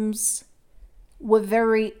films were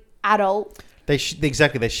very adult. They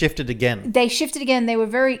shifted again. They shifted again. They were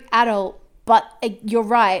very adult, but you're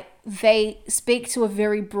right. They speak to a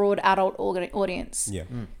very broad adult audience. Yeah.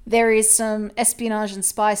 There is some espionage and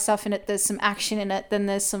spy stuff in it. There's some action in it. Then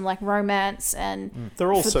there's some like romance and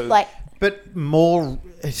They're also... But more,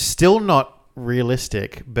 still not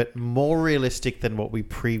realistic, but more realistic than what we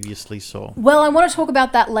previously saw. Well, I want to talk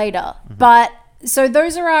about that later. But so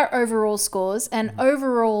those are our overall scores, and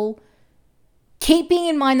overall, keeping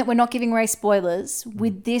in mind that we're not giving away spoilers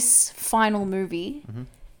with this final movie,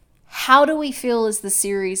 how do we feel as the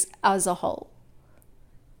series as a whole?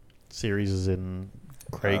 Series as in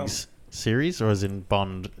Craig's series, or as in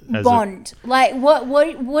Bond? Bond. Like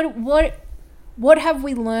what have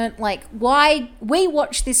we learnt? Like, why we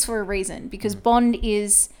watch this for a reason, because Bond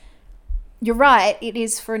is, you're right, it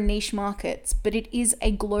is for niche markets, but it is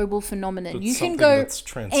a global phenomenon. It's You can something go that's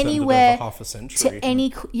transcended anywhere over half a century. to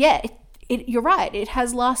any, you're right, it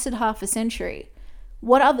has lasted half a century.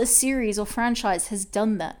 What other series or franchise has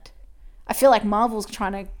done that? I feel like Marvel's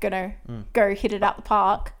gonna go hit it out the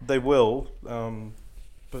park. They will,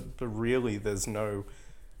 but really, there's no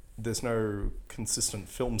consistent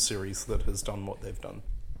film series that has done what they've done.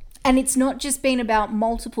 And it's not just been about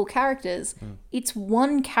multiple characters. It's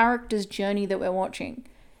one character's journey that we're watching.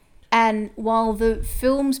 And while the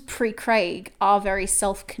films pre-Craig are very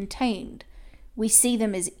self-contained, we see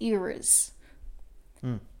them as eras.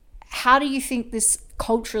 how do you think this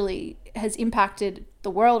culturally has impacted the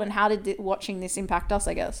world, and how did watching this impact us,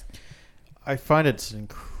 I guess? I find it's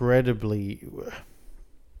incredibly...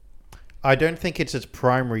 I don't think it's its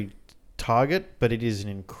primary target, but it is an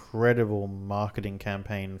incredible marketing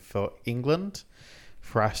campaign for England,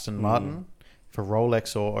 for Aston Martin, for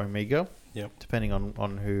Rolex or Omega, depending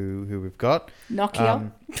on who we've got.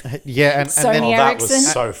 Nokia. Yeah, and Sony then, that was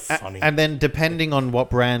Ericsson. so funny. and then depending on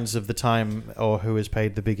what brands of the time or who has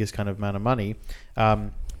paid the biggest kind of amount of money,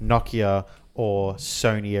 Nokia or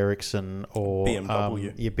Sony Ericsson or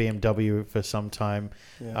BMW. BMW for some time,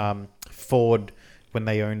 Ford when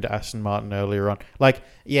they owned Aston Martin earlier on. Like,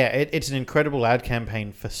 it's an incredible ad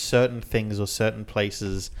campaign for certain things or certain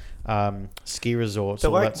places, ski resorts,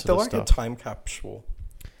 all that sort of they're like stuff. a time capsule.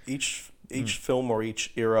 Each film or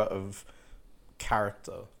each era of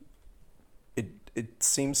character, it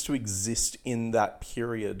seems to exist in that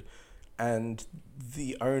period, and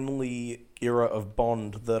the only era of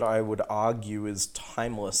Bond that I would argue is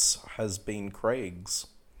timeless has been Craig's.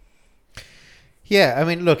 Yeah, I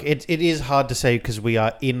mean, look, it is hard to say because we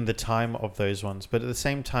are in the time of those ones, but at the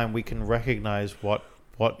same time, we can recognize what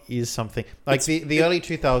is something like the early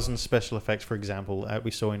 2000s special effects, for example,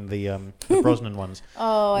 we saw in the Brosnan ones.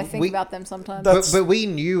 Oh, I think about them sometimes. But we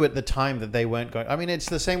knew at the time that they weren't going. I mean, it's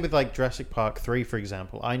the same with like Jurassic Park 3, for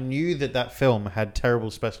example. I knew that film had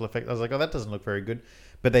terrible special effects. I was like, oh, that doesn't look very good.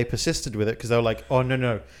 But they persisted with it because they were like, oh,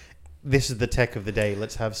 no, this is the tech of the day.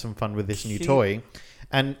 Let's have some fun with this new toy.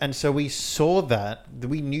 And so we saw that.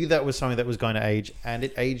 We knew that was something that was going to age, and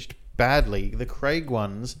it aged badly. The Craig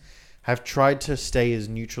ones have tried to stay as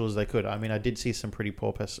neutral as they could. I mean, I did see some pretty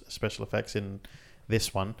poor special effects in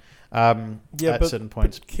this one at certain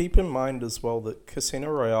points. But keep in mind as well that Casino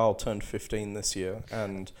Royale turned 15 this year,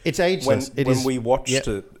 and it's ageless. When we watched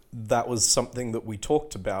it, that was something that we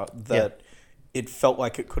talked about, that it felt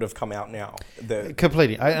like it could have come out now.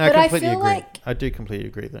 Completely. I completely agree. I do completely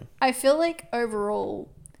agree, though. I feel like overall,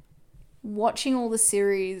 watching all the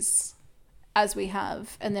series as we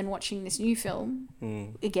have, and then watching this new film,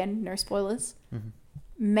 again, no spoilers,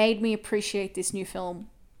 made me appreciate this new film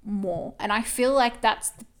more. And I feel like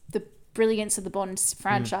that's the brilliance of the Bond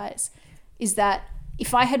franchise, is that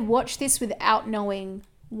if I had watched this without knowing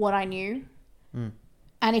what I knew,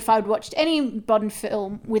 and if I'd watched any Bond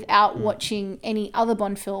film without watching any other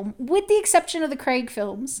Bond film, with the exception of the Craig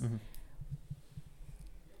films,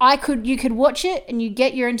 you could watch it and you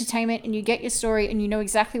get your entertainment and you get your story and you know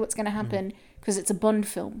exactly what's going to happen because it's a Bond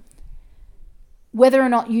film. Whether or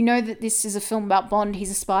not you know that this is a film about Bond,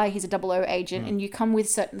 he's a spy, he's a 00 agent, and you come with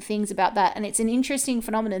certain things about that. And it's an interesting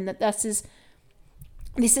phenomenon that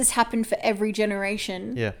this has happened for every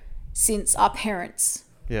generation since our parents.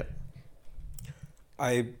 Yeah.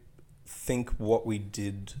 I think what we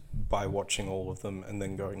did by watching all of them and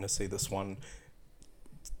then going to see this one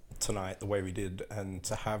tonight the way we did, and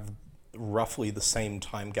to have roughly the same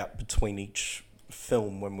time gap between each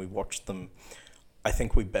film when we watched them, I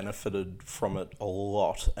think we benefited from it a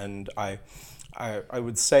lot. And I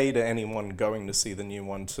would say to anyone going to see the new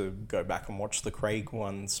one to go back and watch the Craig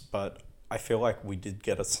ones, but I feel like we did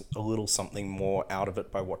get a little something more out of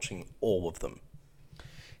it by watching all of them.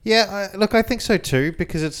 Yeah, look, I think so too,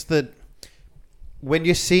 because it's when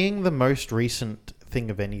you're seeing the most recent thing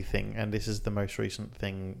of anything, and this is the most recent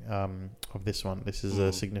thing of this one. This is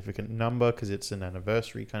a significant number because it's an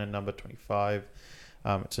anniversary kind of number, 25.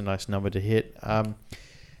 It's a nice number to hit.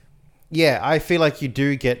 I feel like you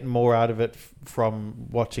do get more out of it from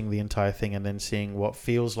watching the entire thing and then seeing what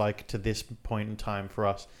feels like to this point in time for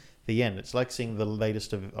us the end. It's like seeing the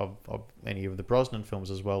latest of any of the Brosnan films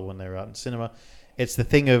as well when they're out in cinema. It's the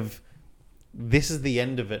thing of, this is the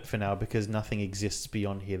end of it for now because nothing exists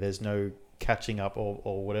beyond here. There's no catching up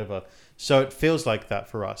or whatever. So it feels like that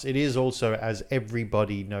for us. It is also, as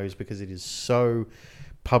everybody knows, because it is so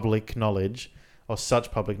public knowledge, or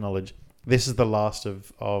such public knowledge, this is the last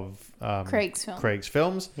of Craig's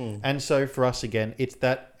films. And so for us, again, it's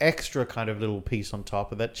that extra kind of little piece on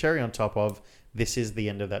top of that, cherry on top of, this is the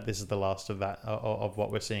end of that. This is the last of that, of what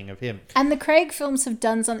we're seeing of him. And the Craig films have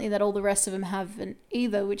done something that all the rest of them haven't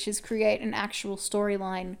either, which is create an actual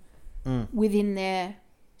storyline within their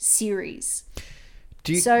series.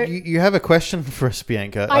 Do you have a question for us,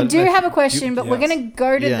 Bianca? I do have a question, but we're going to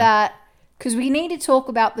go to that because we need to talk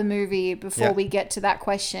about the movie before we get to that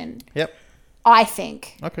question. Yep. I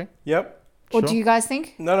think. Okay. Yep. Or do you guys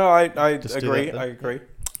think? No, I agree. I agree.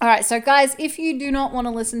 All right, so guys, if you do not want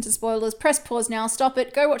to listen to spoilers, press pause now, stop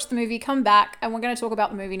it, go watch the movie, come back, and we're going to talk about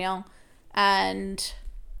the movie now. And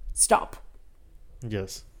stop.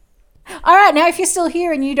 Yes. All right, now if you're still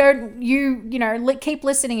here and keep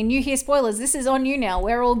listening and you hear spoilers, this is on you now.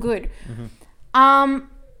 We're all good.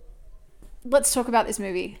 Let's talk about this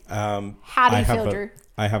movie. How do you feel, Drew?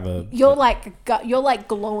 I have a. You're like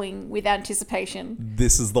glowing with anticipation.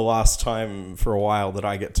 This is the last time for a while that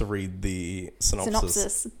I get to read the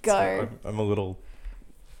synopsis. Go. So I'm a little,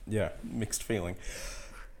 mixed feeling.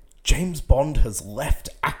 James Bond has left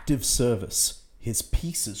active service. His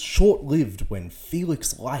peace is short-lived when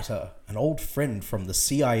Felix Leiter, an old friend from the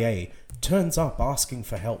CIA, turns up asking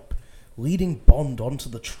for help, leading Bond onto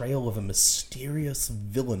the trail of a mysterious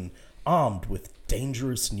villain armed with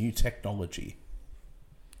dangerous new technology.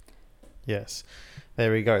 Yes.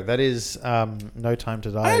 There we go. That is No Time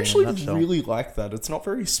to Die. I actually in a nutshell. really like that. It's not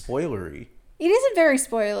very spoilery. It isn't very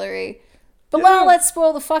spoilery. But well, let's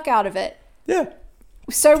spoil the fuck out of it. Yeah.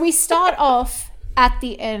 So we start off at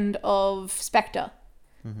the end of Spectre.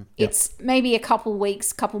 Mm-hmm. It's maybe a couple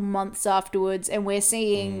months afterwards, and we're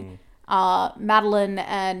seeing Madeline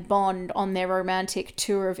and Bond on their romantic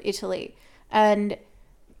tour of Italy. And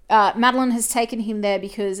Madeline has taken him there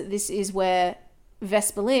because this is where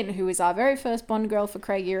Vesper Lynd, who is our very first Bond girl for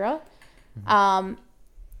Craig era,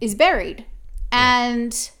 is buried.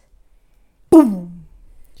 And boom!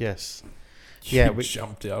 Yes. Yeah, we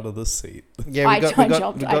jumped out of the seat. Yeah, we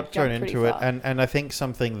got thrown into it, and I think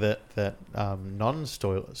something that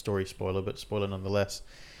non-story spoiler, but spoiler nonetheless.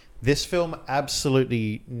 This film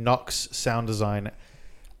absolutely knocks sound design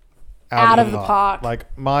out of the park.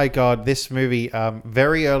 Like, my God, this movie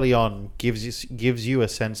very early on gives you a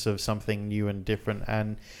sense of something new and different.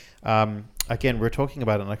 And again, we're talking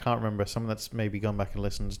about it, and I can't remember, someone that's maybe gone back and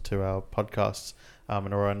listened to our podcasts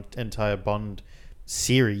and our entire Bond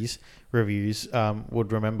series reviews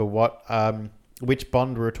would remember which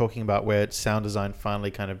Bond we were talking about, where its sound design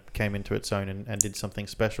finally kind of came into its own and did something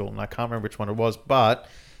special. And I can't remember which one it was, but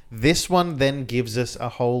this one then gives us a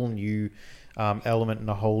whole new element and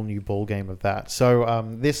a whole new ball game of that. So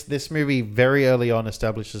this movie very early on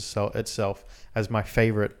establishes itself as my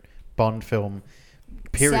favorite Bond film,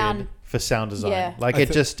 period, for sound design. Yeah. Like,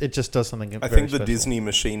 it just does something very I think the special. Disney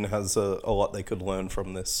machine has a lot they could learn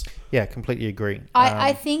from this. Yeah, completely agree.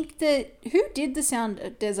 I think that... Who did the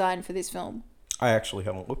sound design for this film? I actually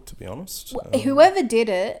haven't looked, to be honest. Whoever did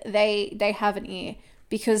it, they have an ear.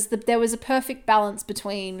 Because there was a perfect balance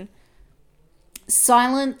between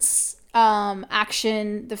silence,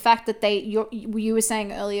 action, the fact that you were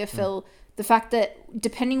saying earlier, Phil, the fact that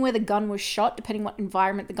depending where the gun was shot, depending what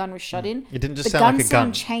environment the gun was shot in, it didn't just the sound like a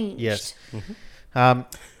gun. changed. Yes.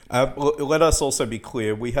 Let us also be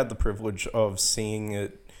clear. We had the privilege of seeing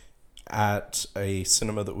it at a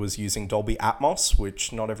cinema that was using Dolby Atmos,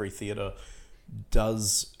 which not every theater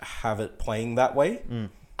does have it playing that way.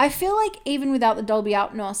 I feel like even without the Dolby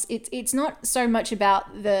Atmos, it's not so much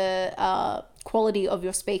about the quality of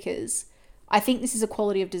your speakers. I think this is a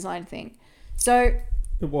quality of design thing. So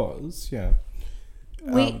it was, yeah.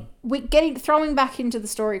 Throwing back into the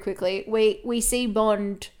story quickly, we see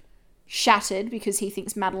Bond shattered because he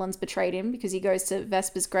thinks Madeline's betrayed him, because he goes to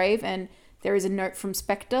Vesper's grave and there is a note from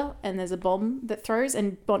Spectre and there's a bomb that throws,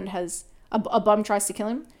 and Bond has a bomb tries to kill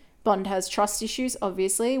him. Bond has trust issues,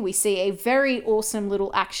 obviously. We see a very awesome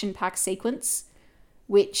little action-packed sequence,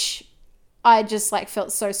 which I just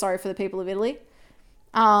felt so sorry for the people of Italy.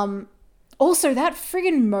 Also, that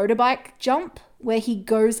friggin' motorbike jump where he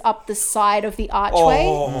goes up the side of the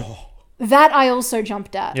archway, that I also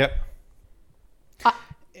jumped at. Yep.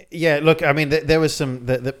 Yeah, look, I mean, there was some...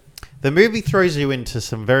 The movie throws you into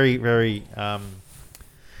some very, very...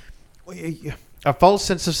 a false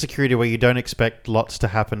sense of security where you don't expect lots to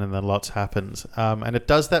happen and then lots happens. And it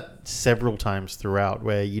does that several times throughout,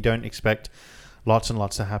 where you don't expect lots and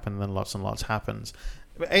lots to happen and then lots and lots happens.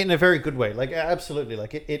 In a very good way. Like, absolutely.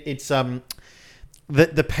 Like, it's...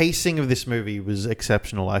 The pacing of this movie was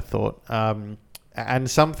exceptional, I thought. And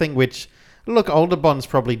something which, look, older Bonds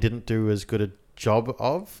probably didn't do as good a job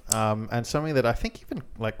of. And something that I think even,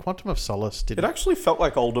 Quantum of Solace did. It actually felt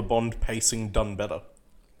like older Bond pacing done better.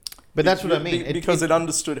 But that's what I mean. Because it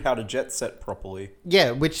understood how to jet set properly.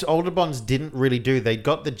 Yeah, which older Bonds didn't really do. They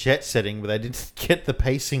got the jet setting, but they didn't get the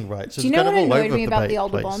pacing right. So do you know what annoyed me about the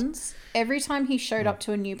older Bonds? Every time he showed up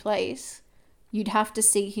to a new place, you'd have to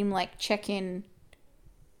see him, check in,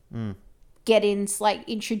 get in,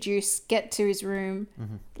 introduce, get to his room.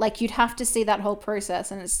 Mm-hmm. You'd have to see that whole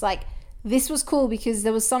process. And it's this was cool because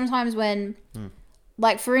there was sometimes when,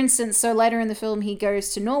 for instance, so later in the film, he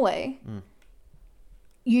goes to Norway.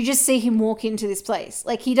 You just see him walk into this place.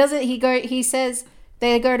 He says,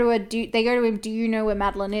 they go to him, do you know where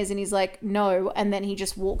Madeline is? And he's like, no. And then he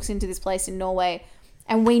just walks into this place in Norway.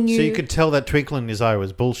 and we knew. So you could tell that twinkle in his eye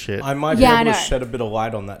was bullshit. I might Yeah, I be able to know. shed a bit of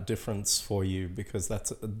light on that difference for you because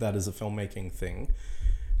that is a filmmaking thing.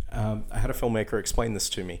 I had a filmmaker explain this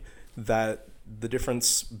to me, that the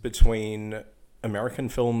difference between American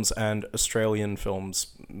films and Australian films,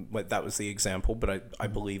 like that was the example, but I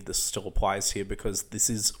believe this still applies here because this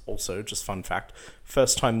is also, just fun fact,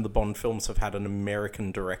 first time the Bond films have had an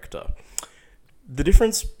American director. The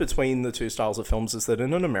difference between the two styles of films is that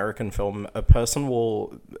in an American film, a character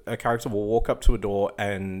will walk up to a door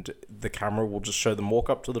and the camera will just show them walk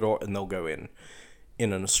up to the door and they'll go in.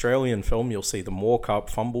 In an Australian film, you'll see them walk up,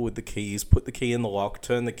 fumble with the keys, put the key in the lock,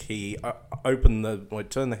 turn the key,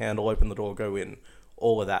 turn the handle, open the door, go in.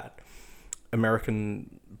 All of that.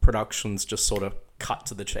 American productions just sort of cut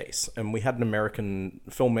to the chase. And we had an American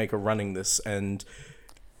filmmaker running this, and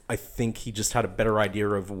I think he just had a better idea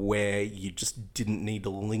of where you just didn't need to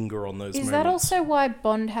linger on those moments. Is that also why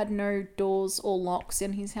Bond had no doors or locks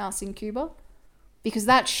in his house in Cuba? Because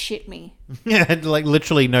that shit me. Yeah, like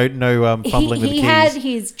literally no fumbling with the He keys. had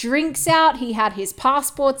his drinks out, he had his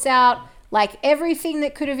passports out, like everything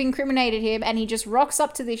that could have incriminated him, and he just rocks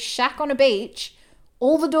up to this shack on a beach.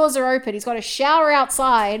 All the doors are open. He's got a shower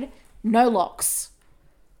outside, no locks.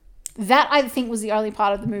 That, I think, was the only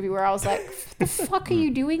part of the movie where I was like, what the fuck are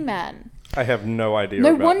you doing, man? I have no idea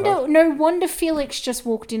No about that. no wonder Felix just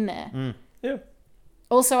walked in there. Yeah.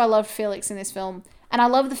 Also, I loved Felix in this film. And I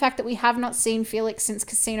love the fact that we have not seen Felix since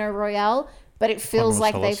Casino Royale, but it feels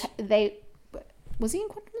Quantum like of they... Was he in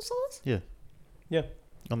Quantum of Solace? Yeah, Yeah.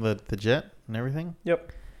 on the jet and everything.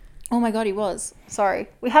 Yep. Oh my god, he was. Sorry.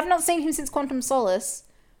 We have not seen him since Quantum of Solace,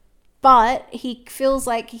 but he feels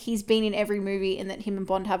like he's been in every movie and that him and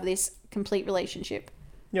Bond have this complete relationship.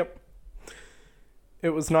 Yep.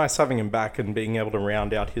 It was nice having him back and being able to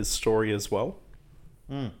round out his story as well.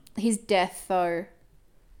 His death, though...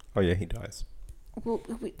 Oh yeah, he dies. Well,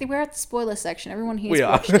 we're at the spoiler section. Everyone here's We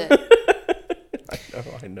are. watched it.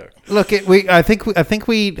 I know. Look, I think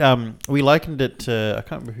we likened it to, I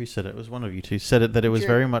can't remember who said it. It was one of you two said it, that it was Drew.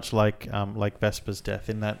 very much like Vesper's death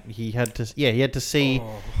in that he had to see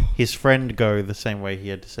his friend go the same way he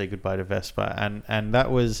had to say goodbye to Vesper, and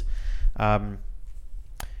that was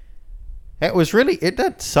it was really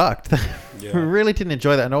that sucked. Yeah. We really didn't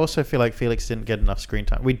enjoy that, and I also feel like Felix didn't get enough screen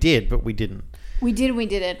time. We did, but we didn't. We did and we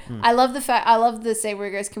didn't. I love the scene where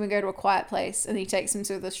he goes, "Can we go to a quiet place?" And he takes him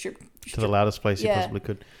to the strip To the loudest place Yeah. you possibly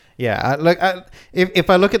could. Yeah, if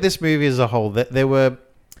I look at this movie as a whole, there were,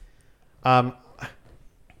 I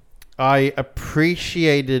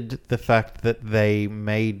appreciated the fact that they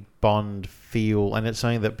made Bond feel, and it's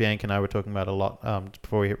something that Bianca and I were talking about a lot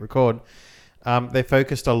before we hit record. They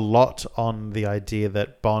focused a lot on the idea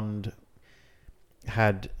that Bond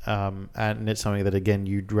had, and it's something that again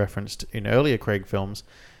you'd referenced in earlier Craig films,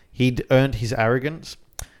 he'd earned his arrogance.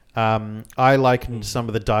 I likened some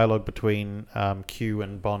of the dialogue between Q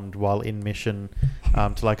and Bond while in mission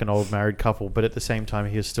to like an old married couple, but at the same time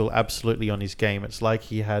he was still absolutely on his game. It's like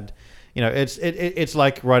he had, it's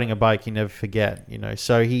like riding a bike, you never forget,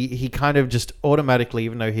 so he kind of just automatically,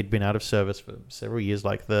 even though he'd been out of service for several years,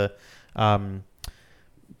 like the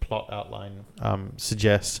plot outline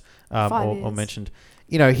suggests or mentioned,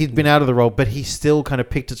 he'd been out of the role, but he still kind of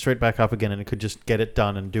picked it straight back up again and could just get it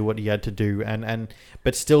done and do what he had to do, and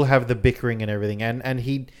but still have the bickering and everything. And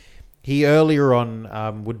he earlier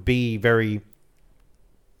on would be very,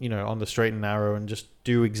 on the straight and narrow and just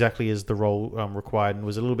do exactly as the role required, and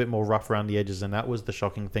was a little bit more rough around the edges, and that was the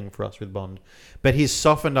shocking thing for us with Bond. But he's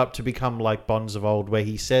softened up to become like Bonds of old, where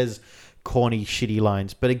he says corny, shitty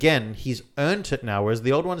lines. But again, he's earned it now, whereas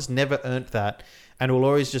the old ones never earned that and will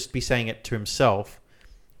always just be saying it to himself.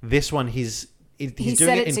 This one, he's doing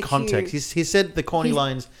it in context. He said the corny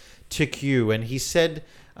lines to Q, and he said...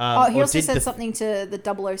 he also said something to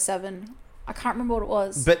the 007. I can't remember what it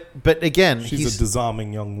was. But again... She's a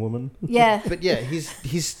disarming young woman. Yeah. But yeah,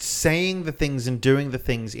 he's saying the things and doing the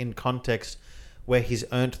things in context where he's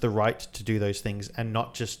earned the right to do those things and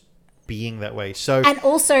not just being that way. So, and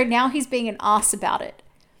also now he's being an arse about it.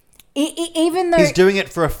 Even though he's doing it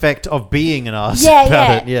for effect of being an arse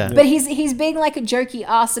about it. Yeah. But he's being like a jokey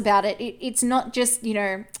arse about it. It's not just,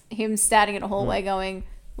 him standing in a hallway going,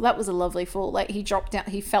 well, that was a lovely fall. Like he dropped down,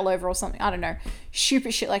 he fell over or something. I don't know.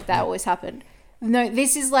 Stupid shit like that always happened. No,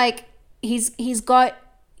 this is like he's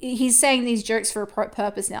saying these jokes for a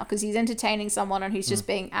purpose now because he's entertaining someone and he's just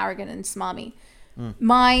being arrogant and smarmy.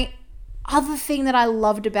 My other thing that I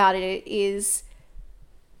loved about it is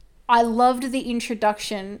I loved the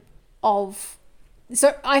introduction of...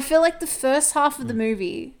 So I feel like the first half of the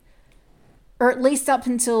movie, or at least up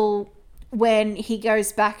until when he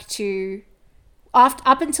goes back to...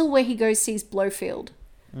 up until where he goes sees Blofeld,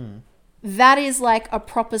 that is like a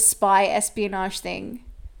proper spy espionage thing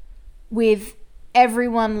with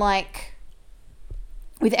everyone like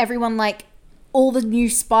all the new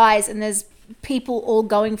spies, and there's people all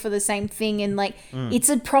going for the same thing, and like it's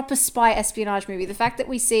a proper spy espionage movie. The fact that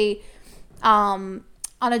we see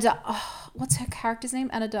what's her character's name?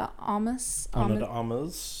 Ana de Armas.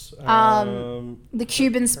 The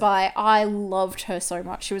Cuban spy. I loved her so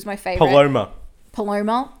much. She was my favorite.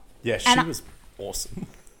 Paloma. Yeah, she was awesome.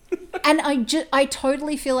 And I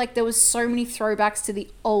totally feel like there was so many throwbacks to the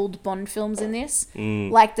old Bond films in this.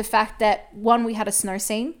 Like the fact that, one, we had a snow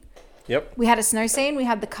scene. Yep. We had a snow scene. We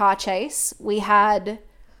had the car chase. We had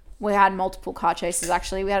multiple car chases,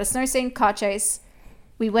 actually. We had a snow scene, car chase.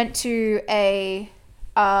 We went to a...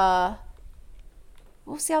 what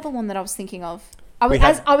was the other one that I was thinking of?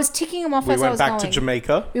 I was ticking them off as I was going. We went back to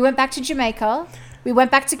Jamaica. We went back to Jamaica. We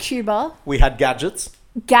went back to Cuba. We had gadgets.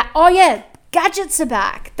 Oh, yeah. Gadgets are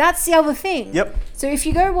back. That's the other thing. Yep. So if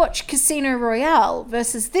you go watch Casino Royale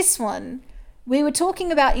versus this one, we were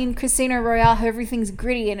talking about in Casino Royale how everything's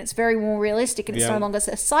gritty and it's very more realistic and it's no longer a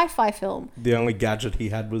sci-fi film. The only gadget he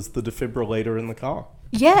had was the defibrillator in the car.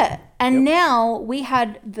 Yeah. And now we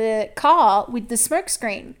had the car with the smoke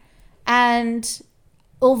screen and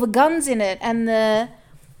all the guns in it and the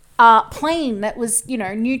plane that was,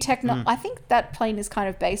 new technology. I think that plane is kind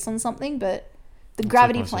of based on something, but the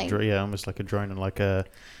gravity plane. Almost like a drone and like a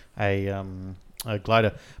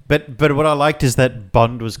glider. But what I liked is that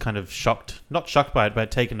Bond was kind of not shocked by it,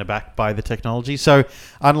 but taken aback by the technology. So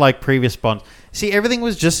unlike previous Bonds, see, everything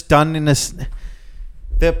was just done in the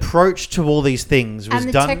approach to all these things was done in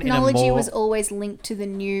a more... And the technology was always linked to the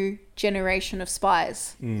new generation of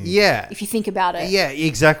spies. Yeah. If you think about it. Yeah,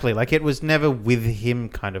 exactly. Like, it was never with him,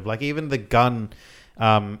 kind of. Like, even the gun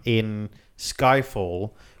in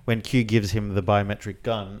Skyfall, when Q gives him the biometric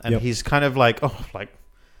gun, and he's kind of like,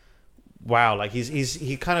 wow. Like,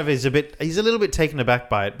 he kind of is he's a little bit taken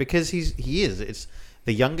aback by it, because it's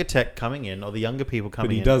the younger tech coming in, or the younger people coming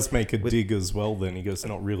in. But he does make a dig as well then. He goes,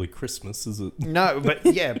 not really Christmas, is it? No, but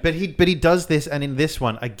yeah, but he does this, and in this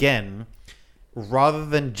one, again, rather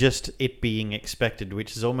than just it being expected,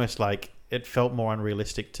 which is almost like, it felt more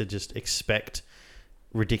unrealistic to just expect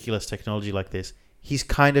ridiculous technology like this, he's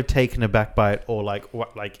kind of taken aback by it, or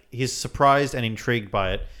he's surprised and intrigued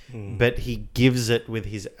by it, but he gives it with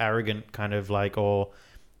his arrogant kind of like, or...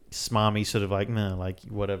 smarmy sort of like, nah, like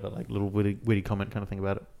whatever, like little witty comment kind of thing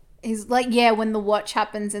about it. He's like, when the watch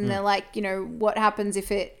happens and they're like, what happens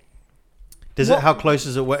if it... How close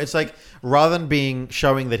does it work? It's like, rather than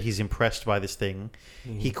showing that he's impressed by this thing,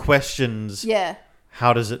 he questions... Yeah.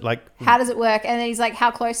 How does it work? And then he's like,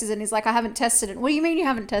 how close is it? And he's like, I haven't tested it. What do you mean you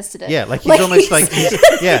haven't tested it? Yeah, like he's almost like...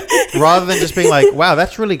 rather than just being like, wow,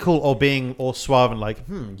 that's really cool, or being all suave and like,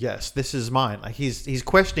 yes, this is mine. Like, he's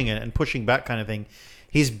questioning it and pushing back kind of thing.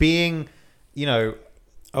 He's being,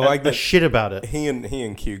 a shit about it. He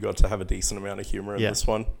and Q got to have a decent amount of humor in this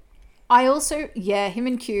one. I also, him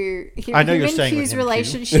and Q. I know you're saying Q's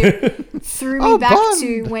relationship threw me back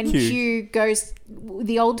to when Q goes,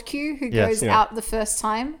 the old Q who goes out the first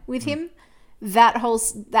time with him. That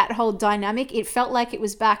whole dynamic, it felt like it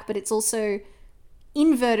was back, but it's also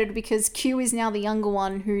inverted because Q is now the younger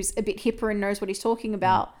one who's a bit hipper and knows what he's talking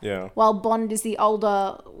about. Yeah. While Bond is the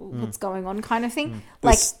older, what's going on kind of thing.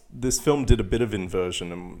 This film did a bit of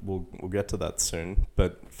inversion, and we'll get to that soon.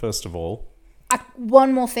 But first of all,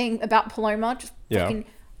 one more thing about Paloma.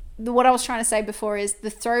 What I was trying to say before is the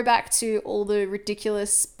throwback to all the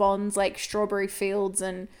ridiculous Bonds like Strawberry Fields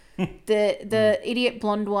and the idiot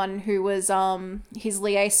blonde one who was his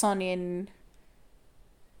liaison in.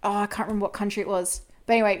 I can't remember what country it was.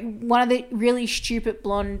 But anyway, one of the really stupid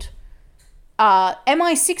blonde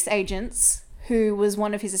MI6 agents who was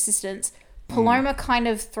one of his assistants, Paloma kind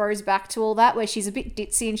of throws back to all that, where she's a bit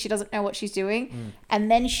ditzy and she doesn't know what she's doing. And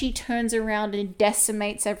then she turns around and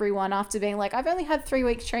decimates everyone after being like, I've only had 3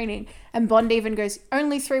 weeks training. And Bond even goes,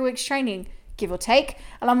 only 3 weeks training, give or take.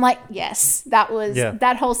 And I'm like, yes, that was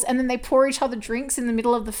that whole... And then they pour each other drinks in the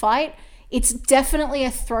middle of the fight. It's definitely a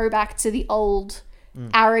throwback to the old...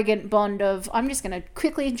 arrogant Bond of, I'm just going to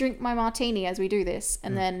quickly drink my martini as we do this.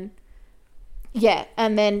 And then,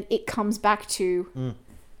 and then it comes back to,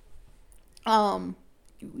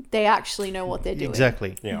 they actually know what they're doing.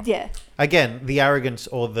 Exactly. Yeah. Again, the arrogance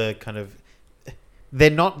or the kind of, they're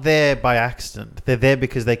not there by accident. They're there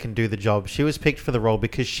because they can do the job. She was picked for the role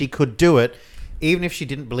because she could do it. Even if she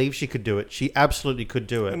didn't believe she could do it, she absolutely could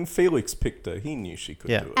do it. And Felix picked her. He knew she could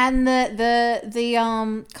do it. And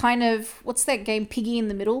the kind of, what's that game, Piggy in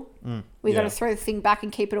the Middle? We got to throw the thing back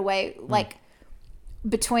and keep it away. Like,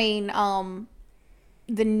 between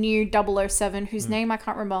the new 007, whose name I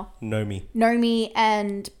can't remember. Nomi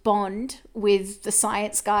and Bond with the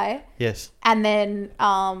science guy. Yes. And then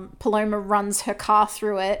Paloma runs her car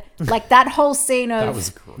through it. Like that whole scene of... That was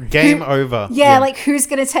great. Game over. Yeah, like who's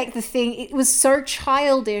going to take the thing? It was so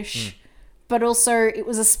childish, but also it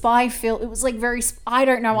was a spy film. It was like very... I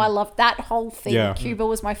don't know. I loved that whole thing. Yeah. Cuba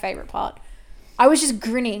was my favorite part. I was just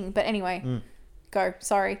grinning. But anyway, go.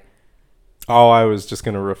 Sorry. Oh, I was just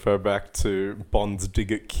going to refer back to Bond's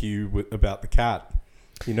dig at Q about the cat.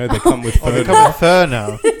 You know, they come with fur. They come with fur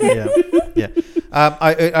now. Yeah.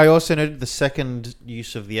 I also noted the second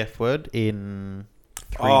use of the F word in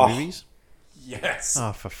 3 movies. Yes.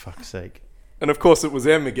 Oh, for fuck's sake. And of course it was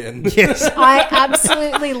M again. Yes. I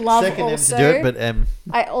absolutely love Second also... M to do it, but M.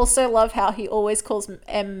 I also love how he always calls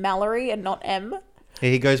M Mallory and not M.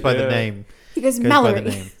 He goes by the name. He goes By the Mallory.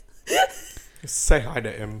 name. Say hi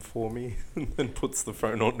to M for me, and then puts the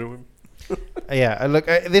phone onto him. Yeah, look,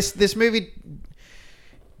 this movie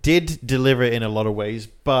did deliver in a lot of ways,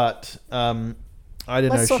 but I don't know.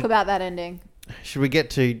 Let's talk about that ending. Should we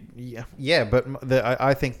get to... Yeah, but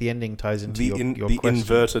I think the ending ties into your the question.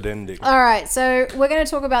 inverted ending. All right, so we're going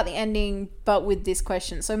to talk about the ending, but with this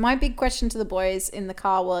question. So my big question to the boys in the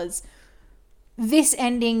car was, this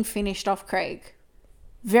ending finished off Craig.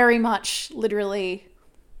 Very much, literally...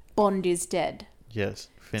 Bond is dead. Yes,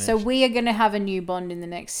 finished. So we are going to have a new Bond in the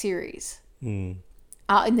next series. In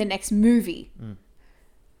the next movie.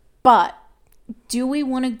 But do we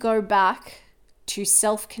want to go back to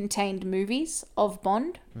self-contained movies of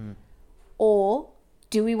Bond? Or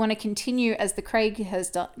do we want to continue as the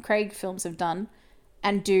Craig films have done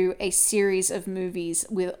and do a series of movies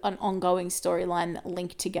with an ongoing storyline that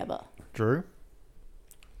link together? Drew?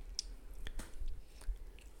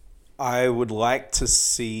 I would like to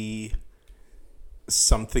see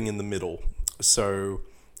something in the middle. So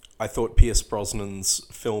I thought Pierce Brosnan's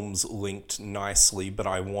films linked nicely, but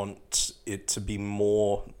I want it to be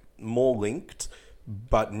more linked,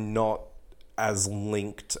 but not as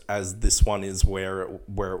linked as this one is, where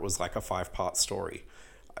it was like a 5-part story.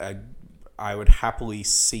 I would happily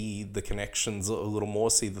see the connections a little more,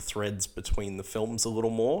 see the threads between the films a little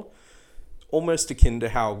more, almost akin to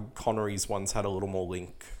how Connery's ones had a little more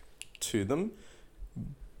link to them,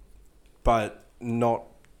 but not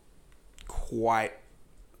quite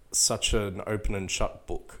such an open and shut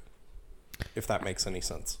book, if that makes any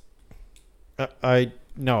sense.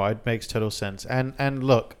 No, it makes total sense. And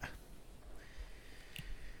look,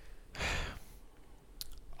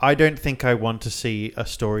 I don't think I want to see a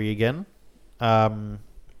story again. And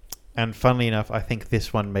funnily enough, I think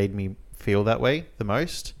this one made me feel that way the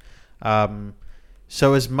most.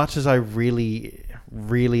 So as much as I really,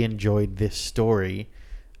 really enjoyed this story,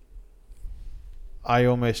 I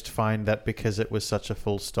almost find that because it was such a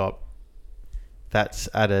full stop, that's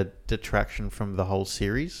at a detraction from the whole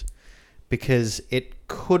series. Because it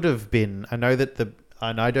could have been, and I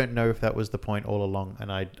don't know if that was the point all along, and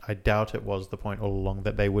I doubt it was the point all along,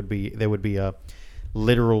 that there would be a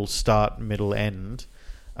literal start, middle, end.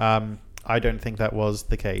 I don't think that was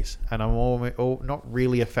the case, and I'm not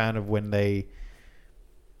really a fan of when they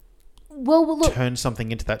look, turn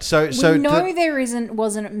something into that. We know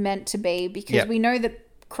wasn't meant to be, because we know that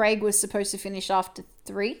Craig was supposed to finish after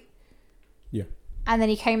 3. Yeah. And then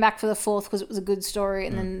he came back for the 4th because it was a good story,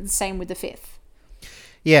 and then the same with the 5th.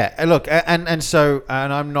 Yeah, look, and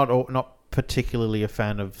I'm not particularly a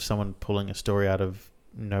fan of someone pulling a story out of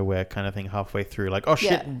nowhere kind of thing halfway through, like, oh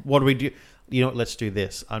shit, what do we do? You know, let's do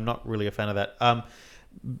this. I'm not really a fan of that.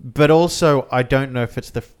 But also, I don't know if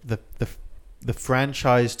it's the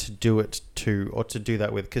franchise to do it to, or to do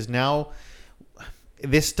that with, because now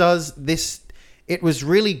it was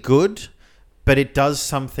really good, but it does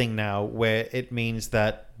something now where it means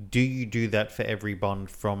that, do you do that for every Bond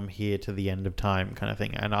from here to the end of time kind of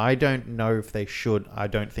thing? And I don't know if they should. I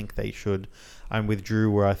don't think they should. I'm with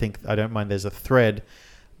Drew, where I don't mind there's a thread,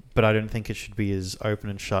 but I don't think it should be as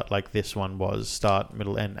open and shut like this one was, start,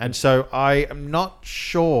 middle, end. And so I am not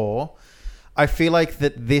sure. I feel like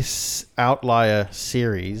that this Outlier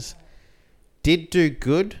series did do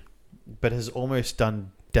good, but has almost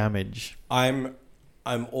done damage. I'm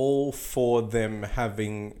all for them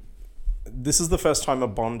having... This is the first time a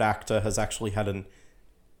Bond actor has actually had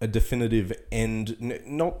a definitive end.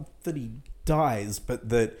 Not that he dies, but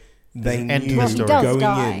that they knew going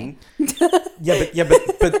in. Yeah,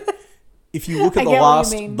 but if you look at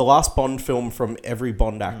the last Bond film from every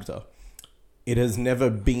Bond actor, it has never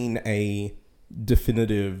been a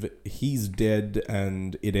definitive, he's dead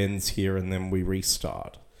and it ends here and then we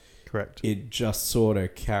restart. Correct. It just sort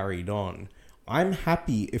of carried on. I'm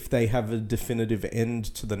happy if they have a definitive end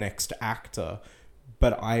to the next actor,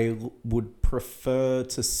 but would prefer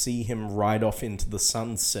to see him ride off into the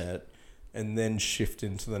sunset and then shift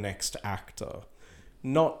into the next actor.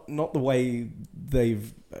 Not the way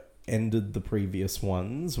they've ended the previous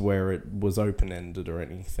ones, where it was open-ended or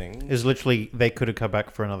anything. Is literally they could have come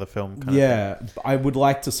back for another film. Kind of thing. I would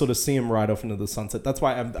like to sort of see him ride off into the sunset. That's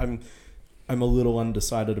why I'm a little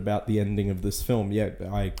undecided about the ending of this film. Yeah,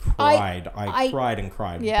 I cried. I cried and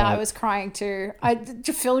cried. Yeah, I was crying too.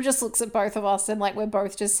 Phil just looks at both of us and like we're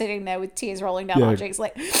both just sitting there with tears rolling down our cheeks,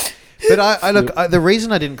 like. But I look. The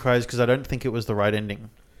reason I didn't cry is because I don't think it was the right ending.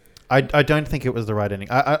 I don't think it was the right ending.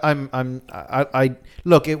 I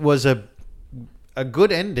look. It was a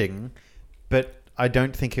good ending, but I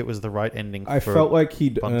don't think it was the right ending. I felt like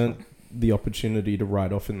he'd earned the opportunity to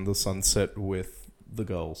ride off in the sunset with the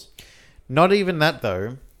girls. Not even that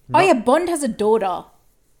though. Bond has a daughter.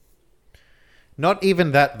 Not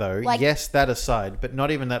even that though. Like, yes, that aside, but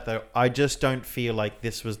not even that though. I just don't feel like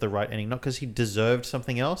this was the right ending. Not because he deserved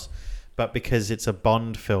something else, but because it's a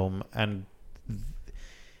Bond film, and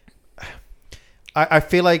I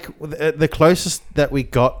feel like the closest that we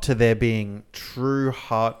got to there being true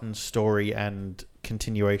heart and story and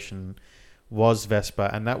continuation was Vesper,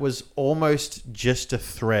 and that was almost just a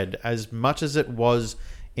thread. As much as it was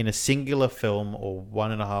in a singular film or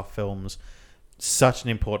 1.5 films, such an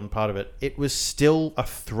important part of it, it was still a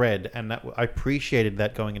thread, and that I appreciated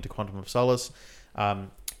that going into Quantum of Solace,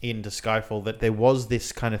 into Skyfall, that there was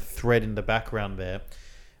this kind of thread in the background there.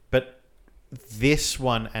 But this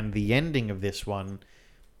one and the ending of this one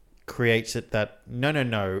creates it that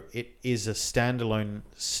no, it is a standalone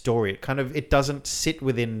story. It doesn't sit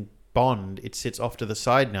within Bond. It sits off to the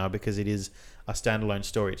side now because it is a standalone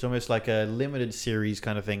story. It's almost like a limited series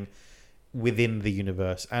kind of thing within the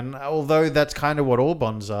universe. And although that's kind of what all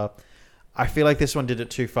Bonds are, I feel like this one did it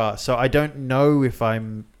too far. So I don't know if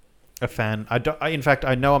I'm a fan. In fact,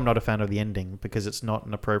 I know I'm not a fan of the ending because it's not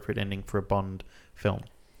an appropriate ending for a Bond film.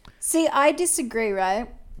 See, I disagree, right?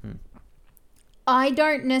 I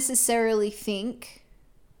don't necessarily think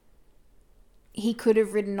he could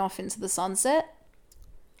have ridden off into the sunset.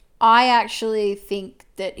 I actually think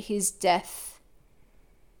that his death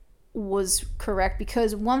was correct,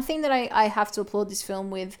 because one thing that I have to applaud this film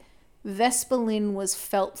with, Vesper Lynd was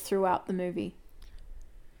felt throughout the movie.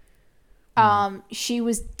 She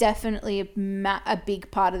was definitely a big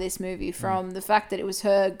part of this movie, from the fact that it was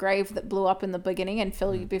her grave that blew up in the beginning, and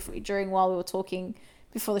Phil, while we were talking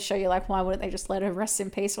before the show, you're like, why wouldn't they just let her rest in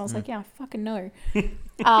peace? And I was like, yeah, I fucking know.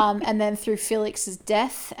 And then through Felix's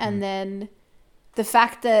death, and then the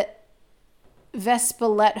fact that Vesper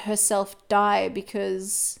let herself die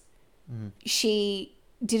because she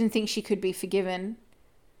didn't think she could be forgiven.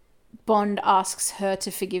 Bond asks her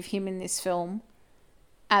to forgive him in this film.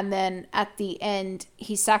 And then at the end,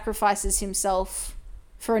 he sacrifices himself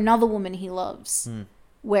for another woman he loves.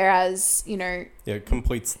 Whereas, it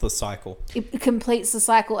completes the cycle. It completes the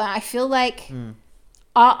cycle. And I feel like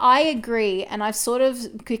I agree. And I've sort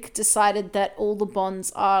of decided that all the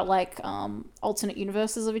Bonds are like alternate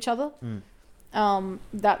universes of each other.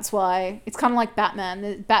 That's why it's kind of like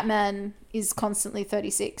Batman. Batman is constantly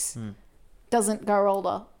 36. Doesn't go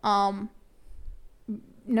older. No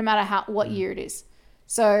matter what year it is.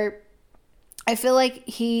 So I feel like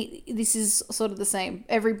this is sort of the same.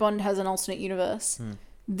 Every Bond has an alternate universe.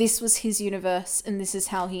 This was his universe, and this is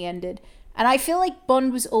how he ended. And I feel like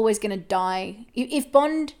Bond was always going to die.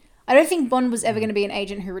 I don't think Bond was ever going to be an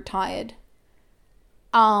agent who retired.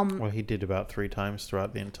 Well, he did about 3 times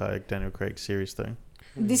throughout the entire Daniel Craig series, though.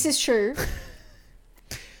 This is true.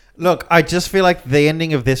 Look, I just feel like the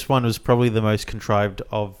ending of this one was probably the most contrived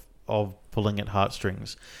of pulling at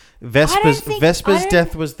heartstrings. Vesper's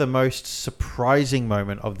death was the most surprising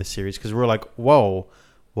moment of the series, because we were like, whoa,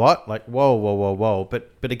 what? Like, whoa.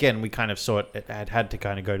 But again, we kind of saw it had to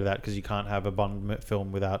kind of go to that, because you can't have a Bond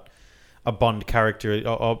film without a Bond character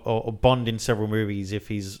or Bond in several movies if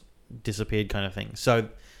he's disappeared, kind of thing. So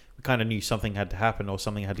we kind of knew something had to happen or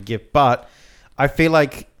something had to give. But I feel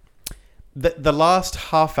like the last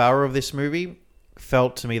half hour of this movie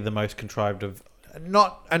felt to me the most contrived of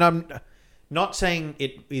I'm not saying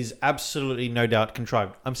it is absolutely no doubt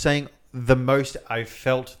contrived. I'm saying the most I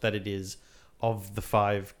felt that it is of the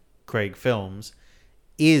 5 Craig films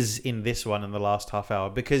is in this one in the last half hour,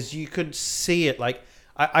 because you could see it. Like,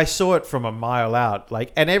 I saw it from a mile out,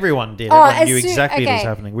 like, and everyone did. Everyone knew exactly what was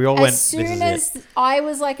happening. We all went, this is it. I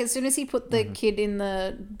was like, as soon as he put the kid in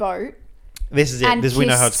the boat, this is it. We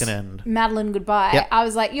know how it's going to end. Madeline goodbye. Yep. I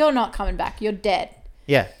was like, you're not coming back. You're dead.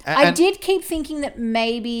 Yeah. I did keep thinking that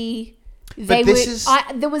maybe there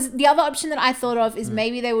was the other option that I thought of is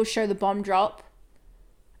maybe they will show the bomb drop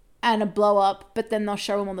and a blow up, but then they'll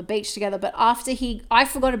show him on the beach together. But after I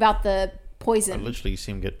forgot about the I poison. literally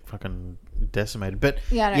see him get fucking decimated. But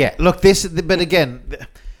Yeah, I know. yeah, look, but again,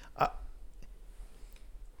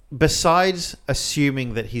 besides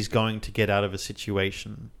assuming that he's going to get out of a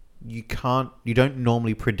situation, you don't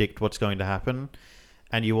normally predict what's going to happen,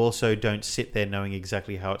 and you also don't sit there knowing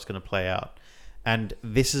exactly how it's going to play out. And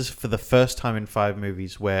this is for the first time in 5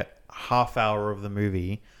 movies where half hour of the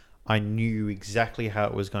movie I knew exactly how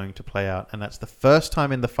it was going to play out, and that's the first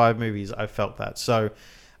time in the 5 movies I felt that. So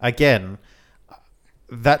again,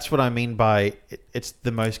 that's what I mean by it's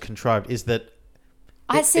the most contrived, is that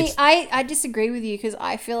I disagree with you, because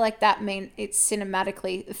I feel like that it's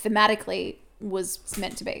thematically was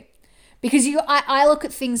meant to be, because I look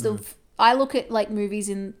at things I look at like movies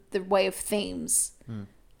in the way of themes,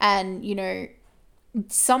 and you know,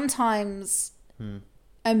 sometimes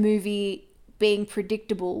a movie being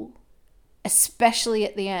predictable, especially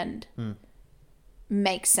at the end,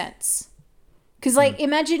 makes sense. Because, like,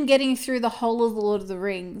 imagine getting through the whole of the Lord of the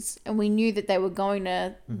Rings, and we knew that they were going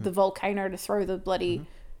to the volcano to throw the bloody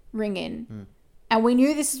ring in. And we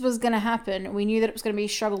knew this was going to happen. And we knew that it was going to be a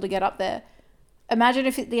struggle to get up there. Imagine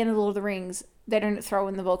if at the end of the Lord of the Rings, they don't throw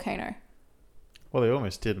in the volcano. Well, they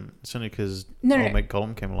almost didn't. It's only because No. Mate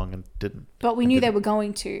Gollum came along and didn't. But we knew they were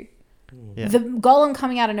going to. Yeah. The Gollum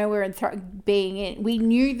coming out of nowhere and being in, we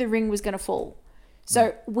knew the ring was going to fall.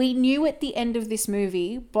 So we knew at the end of this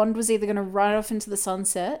movie, Bond was either going to run off into the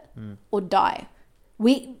sunset or die.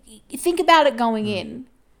 We think about it going in.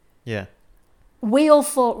 Yeah. We all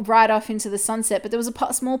thought right off into the sunset, but there was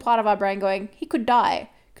a small part of our brain going, he could die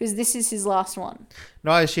because this is his last one.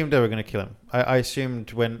 No, I assumed they were going to kill him. I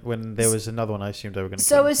assumed when there was another one, I assumed they were going to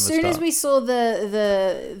kill him. So as soon as we saw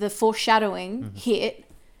the foreshadowing hit,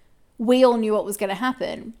 we all knew what was going to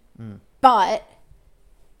happen. But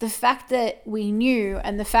the fact that we knew,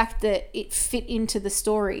 and the fact that it fit into the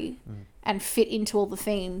story and fit into all the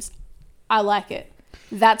themes, I like it.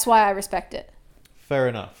 That's why I respect it. Fair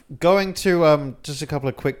enough. Going to just a couple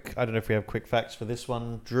of quick, I don't know if we have quick facts for this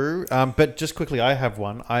one, Drew, but just quickly, I have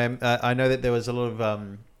one. I know that there was a lot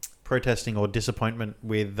of protesting or disappointment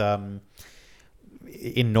with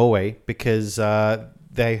in Norway because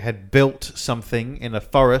they had built something in a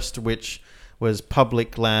forest which was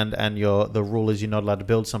public land, and the rule is you're not allowed to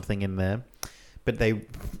build something in there. But they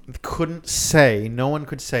couldn't say, no one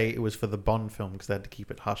could say it was for the Bond film because they had to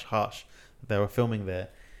keep it hush-hush. They were filming there.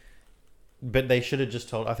 But they should have just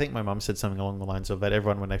told, I think my mum said something along the lines of that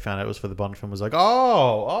everyone, when they found out it was for the Bond film, was like,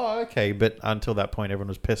 oh, okay. But until that point, everyone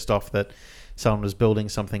was pissed off that someone was building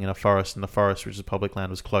something in a forest, and the forest, which is public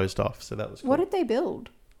land, was closed off. So that was cool. What did they build?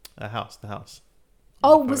 The house.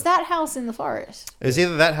 Oh, was that house in the forest? It was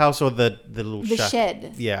either that house or the little The shack.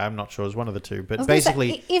 shed. Yeah, I'm not sure. It was one of the two. I But was gonna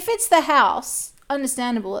basically, say, if it's the house,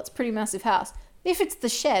 understandable. It's a pretty massive house. If it's the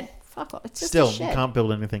shed, fuck off. It's just still, a shed. you can't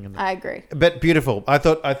build anything in there. I agree. But beautiful. I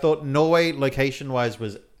thought Norway, location-wise,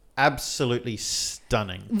 was absolutely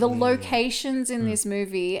stunning. The locations in this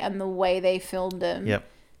movie and the way they filmed them. Yep.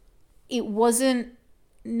 It wasn't.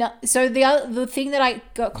 So the thing that I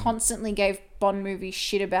constantly gave Bond movies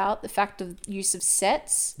shit about, the fact of use of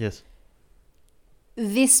sets. Yes.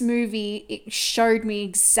 This movie, it showed me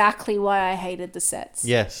exactly why I hated the sets.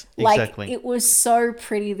 Yes, Like, exactly. it was so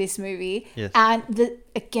pretty, this movie. Yes. And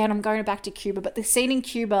again, I'm going back to Cuba, but the scene in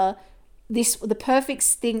Cuba, the perfect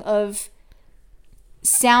thing of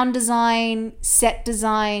sound design, set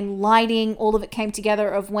design, lighting, all of it came together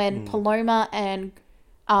of when Paloma and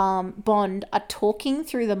Bond are talking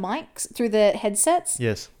through the mics, through the headsets.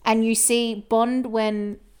 Yes. And you see Bond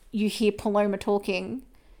when you hear Paloma talking,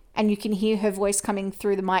 and you can hear her voice coming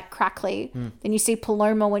through the mic crackly. Then you see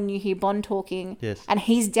Paloma when you hear Bond talking. Yes. And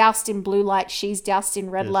he's doused in blue light, she's doused in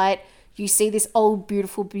red light. You see this old,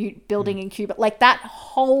 beautiful building in Cuba. Like, that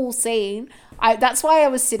whole scene, that's why I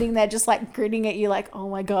was sitting there just, like, grinning at you like, oh,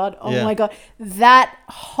 my God, oh, my God. That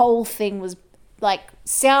whole thing was, like,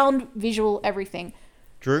 sound, visual, everything.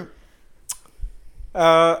 Drew?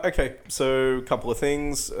 Okay, so a couple of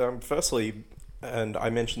things. Firstly, and I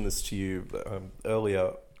mentioned this to you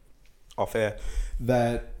earlier off air,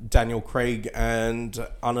 that Daniel Craig and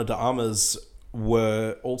Ana de Armas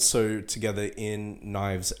were also together in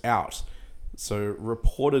Knives Out. So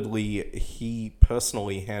reportedly, he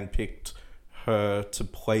personally handpicked her to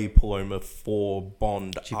play Paloma for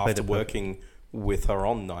Bond after working with her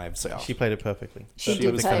on Knives Out. She played it perfectly. She That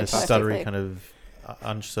did was play kind it of stuttery, perfectly. kind of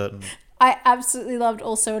uncertain. I absolutely loved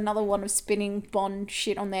also another one of spinning Bond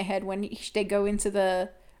shit on their head when they go into the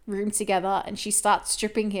room together and she starts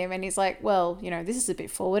stripping him and he's like, well, you know, this is a bit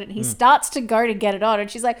forward, and he starts to go to get it on and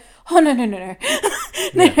she's like, oh, no,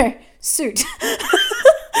 no, suit.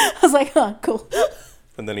 I was like, oh, cool.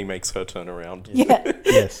 And then he makes her turn around. Yeah.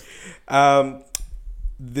 Yes.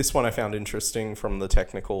 This one I found interesting from the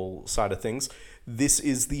technical side of things. This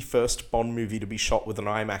is the first Bond movie to be shot with an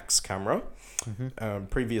IMAX camera.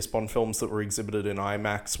 Previous Bond films that were exhibited in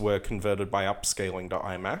IMAX were converted by upscaling to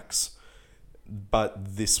IMAX.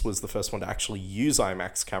 But this was the first one to actually use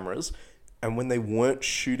IMAX cameras. And when they weren't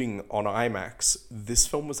shooting on IMAX, this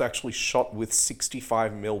film was actually shot with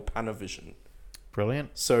 65mm Panavision.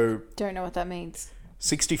 Brilliant. So Don't know what that means.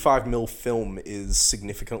 65mm film is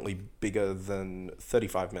significantly bigger than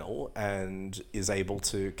 35mm and is able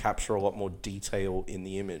to capture a lot more detail in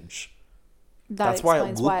the image. That's why it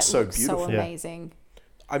explains looks so so beautiful. Yeah. amazing.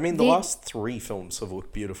 I mean, the last 3 films have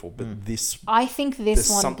looked beautiful, but this... I think this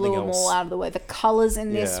There's one blew something them all else. out of the way. The colors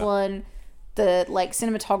in this Yeah. one, the like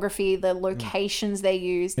cinematography, the locations they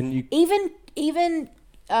used, And you- even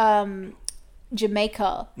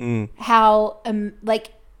Jamaica, Mm. how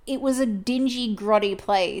like it was a dingy, grotty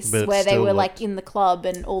place But it where they still were like looked- in the club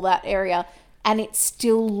and all that area, and it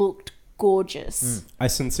still looked gorgeous. I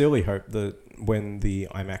sincerely hope that when the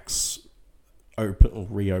IMAX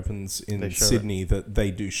reopens They in show Sydney, that they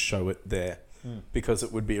do show it there, because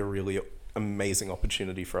it would be a really amazing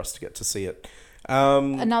opportunity for us to get to see it.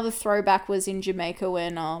 Another throwback was in Jamaica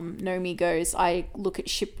when Nomi goes, I look at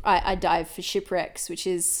I dive for shipwrecks, which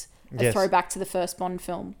is a Yes. throwback to the first Bond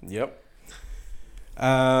film. Yep.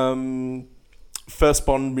 First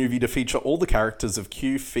Bond movie to feature all the characters of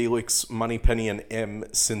Q, Felix, Moneypenny, and M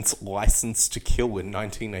since License to Kill in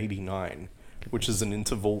 1989, which is an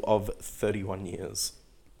interval of 31 years.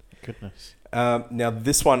 Goodness. Now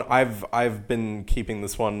this one, I've been keeping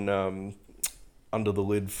this one under the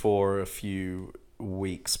lid for a few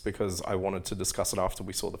weeks because I wanted to discuss it after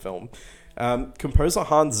we saw the film. Composer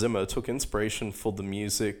Hans Zimmer took inspiration for the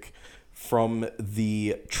music from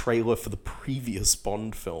the trailer for the previous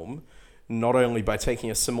Bond film, not only by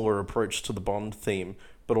taking a similar approach to the Bond theme,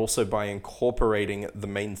 but also by incorporating the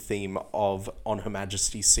main theme of On Her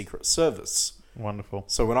Majesty's Secret Service. Wonderful.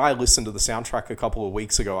 So when I listened to the soundtrack a couple of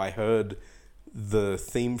weeks ago, I heard the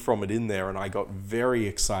theme from it in there, and I got very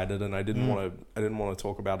excited, and I didn't want to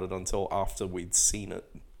talk about it until after we'd seen it.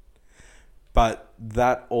 But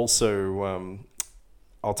that also,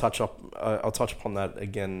 I'll touch upon that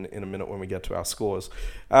again in a minute when we get to our scores.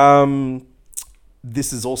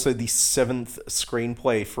 This is also the 7th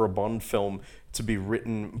screenplay for a Bond film to be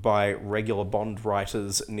written by regular Bond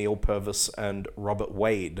writers Neil Purvis and Robert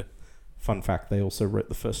Wade. Fun fact, they also wrote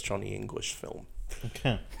the first Johnny English film.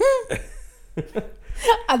 Okay.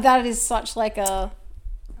 That is such like a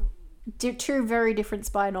two very different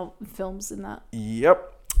spy films in that.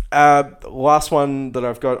 Yep. Last one that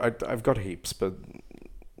I've got heaps, but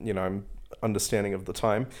you know, I'm understanding of the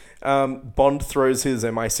time. Bond throws his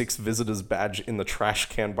MI6 visitor's badge in the trash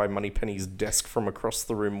can by Moneypenny's desk from across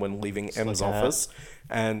the room when leaving M's like a- office,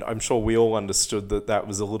 and I'm sure we all understood that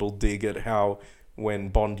was a little dig at how when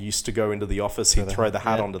Bond used to go into the office, he'd throw the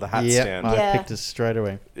hat onto the hat stand. I Yeah. picked it straight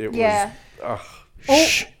away. It Yeah.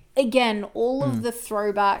 was. Again, all of the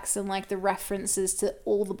throwbacks and like the references to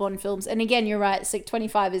all the Bond films. And again, you're right. It's like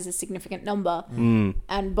 25 is a significant number,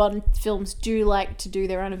 and Bond films do like to do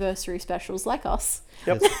their anniversary specials, like us.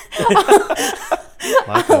 Yep.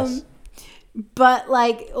 Like us. But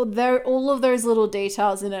like, all of those little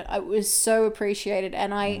details in it, it was so appreciated.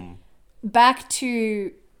 And I, back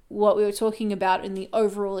to what we were talking about in the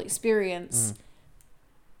overall experience.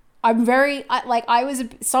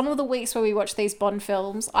 Some of the weeks where we watched these Bond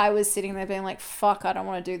films, I was sitting there being like, fuck, I don't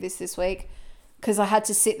want to do this week. Because I had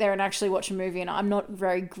to sit there and actually watch a movie, and I'm not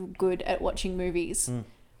very good at watching movies.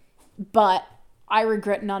 But I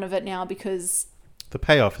regret none of it now because The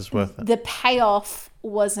payoff is worth it. the payoff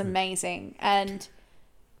was amazing. And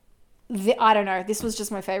I don't know, this was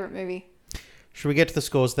just my favorite movie. Should we get to the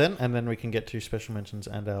scores then, and then we can get to special mentions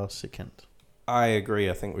and our second? I agree.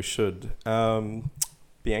 I think we should.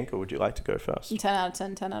 Bianca, would you like to go first? 10 out of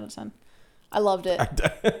 10, 10 out of 10. I loved it. Figured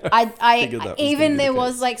that I was gonna even be there the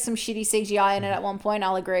was case. like some shitty CGI in it at one point,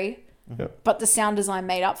 I'll agree. Yep. But the sound design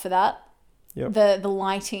made up for that. Yep. The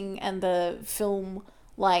lighting and the film,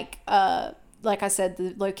 like I said,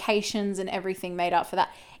 the locations and everything made up for that.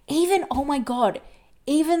 Even, oh my god,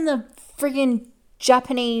 even the friggin'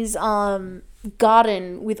 Japanese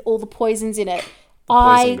garden with all the poisons in it.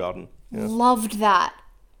 Poison Garden. Yeah. Loved that.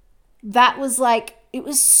 That was like, it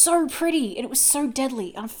was so pretty and it was so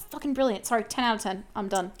deadly and fucking brilliant. Sorry, 10 out of 10. I'm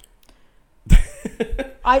done.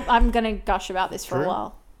 I'm going to gush about this for a True.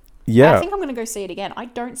 while. Yeah, I think I'm going to go see it again. I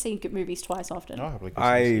don't see good movies twice often. Oh, hopefully Christmas,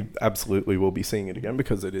 I absolutely will be seeing it again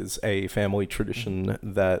because it is a family tradition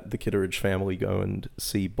that the Kitteridge family go and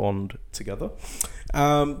see Bond together.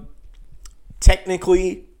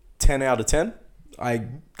 Technically, 10 out of 10. I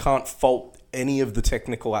can't fault any of the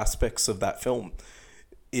technical aspects of that film.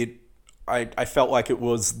 I felt like it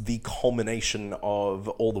was the culmination of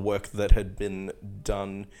all the work that had been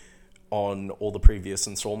done on all the previous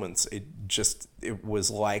installments. It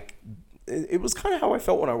was like... It was kind of how I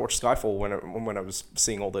felt when I watched Skyfall when I was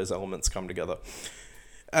seeing all those elements come together.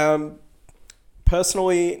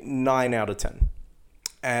 Personally, 9 out of 10.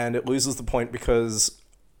 And it loses the point because,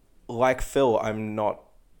 like Phil, I'm not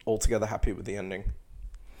altogether happy with the ending.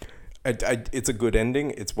 It's a good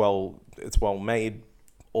ending. It's well made.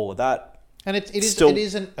 All of that. And it Still-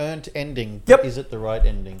 is an earned ending. But Yep. is it the right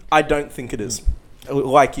ending? I don't think it is.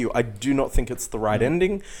 Like you, I do not think it's the right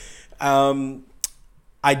ending.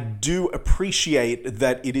 I do appreciate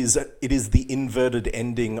that it is the inverted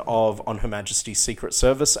ending of On Her Majesty's Secret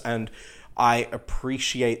Service, and I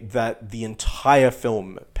appreciate that the entire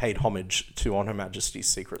film paid homage to On Her Majesty's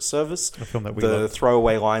Secret Service. A film that we the love.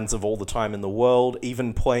 throwaway lines of All the Time in the World,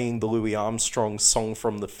 even playing the Louis Armstrong song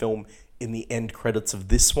from the film in the end credits of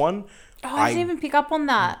this one. Oh, I didn't even pick up on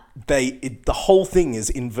that. The whole thing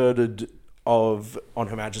is inverted of On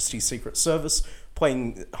Her Majesty's Secret Service,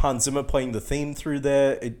 playing Hans Zimmer playing the theme through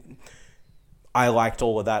there. I liked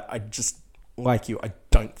all of that. I just, like you, I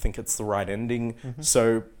don't think it's the right ending.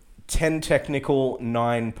 So 10 technical,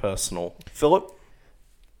 9 personal. Philip?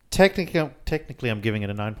 Technically, I'm giving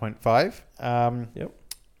it a 9.5. Yep.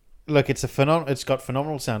 Look, it's got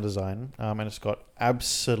phenomenal sound design, and it's got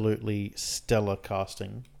absolutely stellar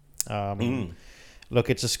casting. Look,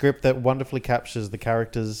 it's a script that wonderfully captures the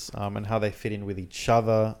characters and how they fit in with each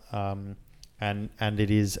other, and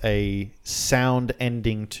it is a sound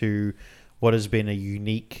ending to what has been a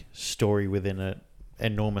unique story within an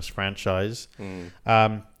enormous franchise.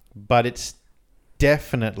 But it's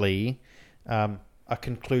definitely a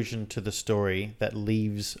conclusion to the story that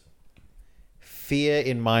leaves fear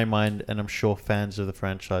in my mind, and I'm sure fans of the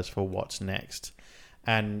franchise, for what's next.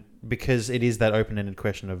 And because it is that open-ended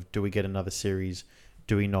question of, do we get another series?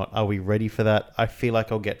 Do we not? Are we ready for that? I feel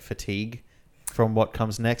like I'll get fatigue from what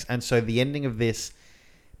comes next. And so the ending of this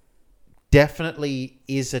definitely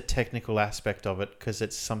is a technical aspect of it because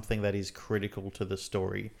it's something that is critical to the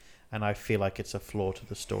story. And I feel like it's a flaw to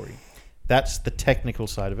the story. That's the technical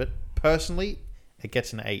side of it. Personally, it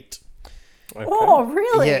gets an 8. Okay. Oh,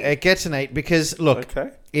 really? Yeah, it gets an 8 because, look, Okay.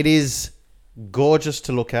 it is gorgeous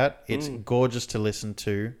to look at. It's gorgeous to listen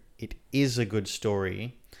to. It is a good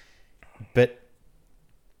story. But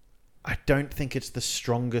I don't think it's the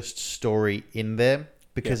strongest story in there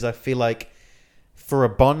because I feel like for a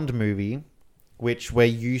Bond movie, which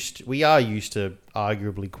we are used to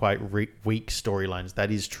arguably quite weak storylines.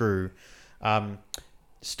 That is true.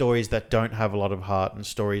 Stories that don't have a lot of heart and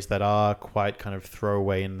stories that are quite kind of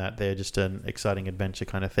throwaway in that they're just an exciting adventure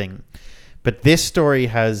kind of thing. But this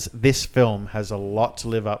film has a lot to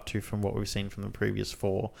live up to from what we've seen from the previous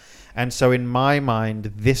 4. And so in my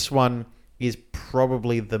mind, this one is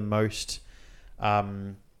probably the most...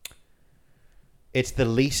 it's the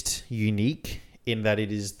least unique in that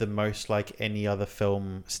it is the most like any other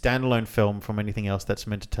standalone film from anything else that's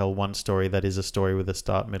meant to tell one story that is a story with a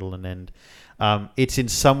start, middle, and end. It's in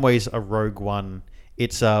some ways a Rogue One.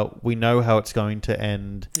 It's we know how it's going to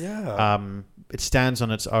end. Yeah. It stands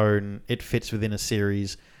on its own. It fits within a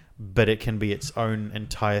series, but it can be its own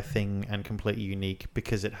entire thing and completely unique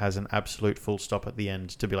because it has an absolute full stop at the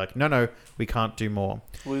end to be like, no, we can't do more.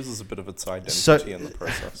 Loses a bit of its identity in the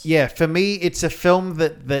process. Yeah, for me, it's a film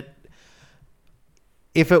that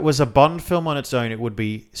if it was a Bond film on its own, it would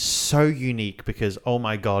be so unique because, oh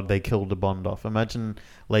my God, they killed a Bond off. Imagine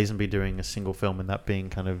Lazenby doing a single film and that being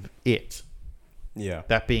kind of it. Yeah.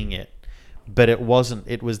 That being it. But it wasn't.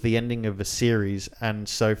 It was the ending of a series. And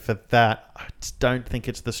so for that, I just don't think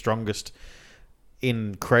it's the strongest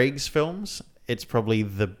in Craig's films. It's probably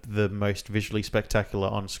the most visually spectacular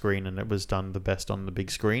on screen, and it was done the best on the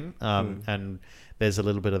big screen. And there's a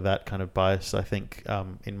little bit of that kind of bias, I think,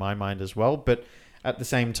 in my mind as well. But at the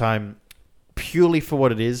same time, purely for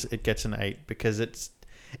what it is, it gets an 8 because it's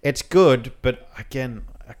good. But again,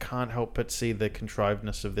 I can't help but see the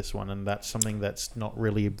contrivedness of this one, and that's something that's not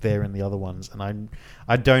really there in the other ones, and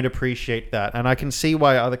I don't appreciate that, and I can see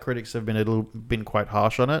why other critics have been quite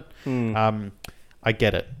harsh on it. I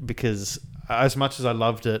get it because as much as I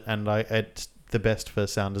loved it, and it's the best for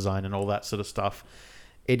sound design and all that sort of stuff,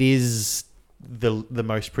 it is the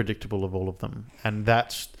most predictable of all of them, and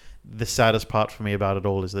that's the saddest part for me about it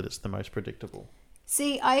all is that it's the most predictable.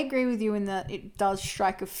 See, I agree with you in that it does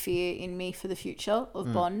strike a fear in me for the future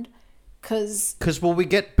of Bond. Because will we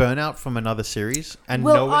get burnout from another series and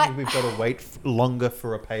Well, knowing we've got to wait longer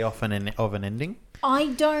for a payoff of an ending? I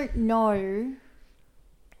don't know.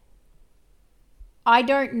 I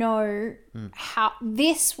don't know how...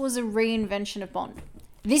 This was a reinvention of Bond.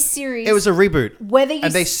 This series... It was a reboot. Whether you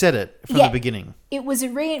And they said it from the beginning. It was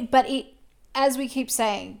but it, as we keep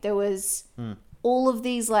saying, there was all of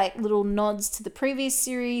these like little nods to the previous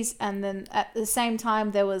series, and then at the same time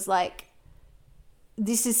there was like,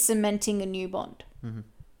 this is cementing a new Bond.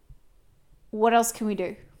 What else can we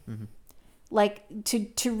do? Like to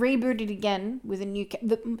reboot it again with a new.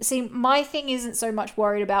 See, my thing isn't so much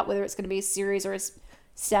worried about whether it's going to be a series or a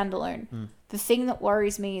standalone. The thing that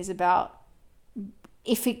worries me is about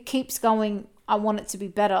if it keeps going. I want it to be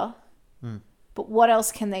better. But what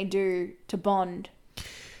else can they do to Bond?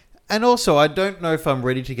 And also, I don't know if I'm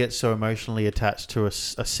ready to get so emotionally attached to a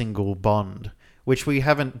single Bond, which we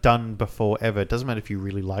haven't done before ever. It doesn't matter if you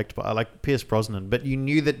really liked, but I like Pierce Brosnan, but you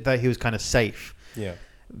knew that he was kind of safe. Yeah.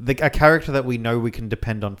 A character that we know we can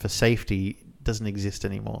depend on for safety doesn't exist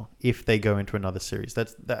anymore if they go into another series.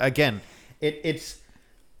 It's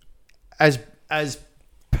as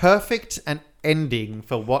perfect an ending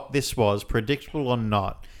for what this was, predictable or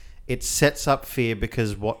not. It sets up fear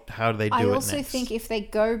because how do they do it next? I also think if they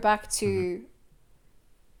go back to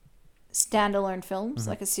standalone films,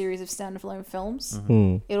 like a series of standalone films,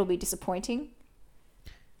 it'll be disappointing.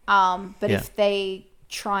 But if they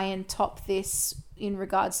try and top this in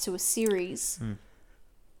regards to a series,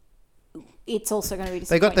 it's also going to be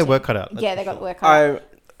disappointing. They got their work cut out. Yeah, they got the work cut out.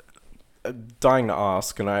 I'm dying to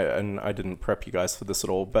ask, and I didn't prep you guys for this at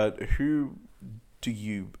all, but who do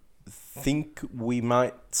you think we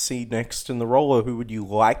might see next in the role, or who would you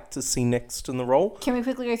like to see next in the role? Can we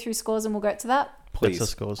quickly go through scores and we'll go to that? Please.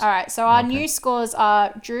 That's the scores. All right, so our new scores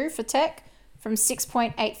are Drew for tech from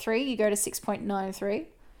 6.83, you go to 6.93.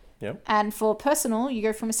 Yep. And for personal, you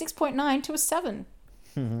go from a 6.9 to a 7.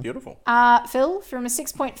 Beautiful. Phil, from a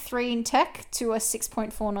 6.3 in tech to a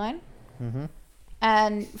 6.49.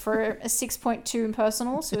 And for a 6.2 in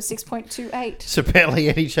personal, so a 6.28. So barely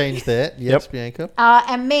any change there. Yes, Bianca.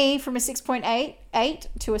 And me from a 6.88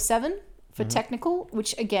 to a 7 for technical,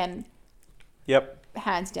 which again,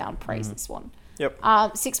 hands down, praise this one.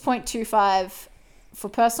 6.25 for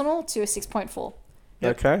personal to a 6.4.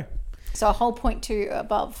 Okay. So a whole 0.2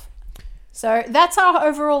 above. So that's our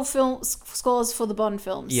overall film scores for the Bond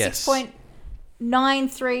films. Yes. 6.93,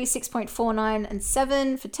 6.49, and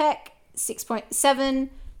 7 for tech. 6.7,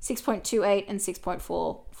 6.28, and 6.4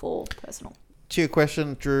 for personal. To your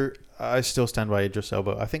question, Drew, I still stand by Idris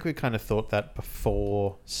Elba. I think we kind of thought that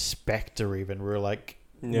before Spectre even. We were like,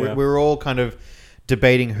 we were all kind of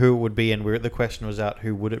debating who it would be, and the question was out,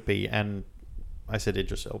 who would it be? And I said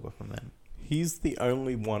Idris Elba from then. He's the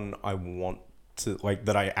only one I want to, like,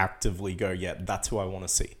 that I actively go, yeah, that's who I want to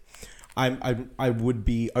see. I would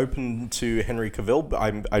be open to Henry Cavill,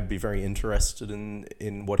 but I'd be very interested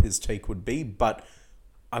in what his take would be, but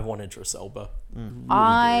I want Idris Elba.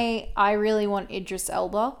 I really want Idris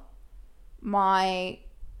Elba. My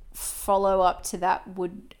follow-up to that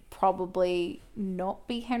would probably not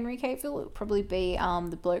be Henry Cavill. It would probably be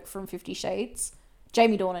the bloke from 50 Shades,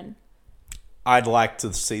 Jamie Dornan. I'd like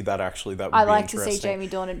to see that, actually. That would be like interesting. to see Jamie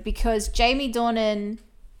Dornan, because Jamie Dornan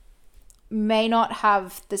may not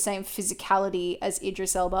have the same physicality as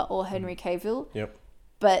Idris Elba or Henry Cavill. Yep.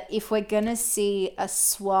 But if we're going to see a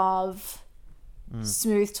suave,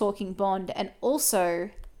 smooth-talking Bond, and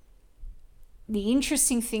also the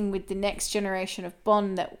interesting thing with the next generation of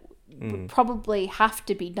Bond that would probably have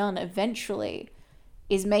to be done eventually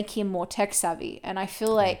is make him more tech-savvy. And I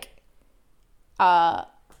feel like,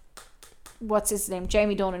 what's his name?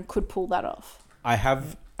 Jamie Dornan could pull that off. I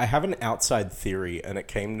have an outside theory, and it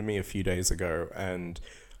came to me a few days ago, and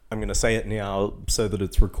I'm going to say it now so that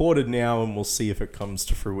it's recorded now, and we'll see if it comes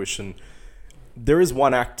to fruition. There is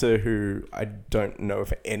one actor who I don't know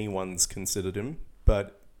if anyone's considered him,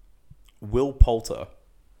 but Will Poulter,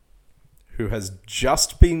 who has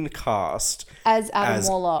just been cast as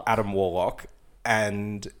Adam Warlock,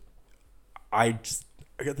 and I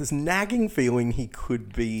got this nagging feeling he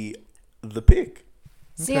could be the pick.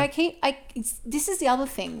 See, this is the other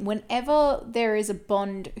thing. Whenever there is a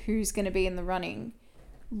Bond who's going to be in the running,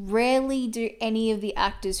 rarely do any of the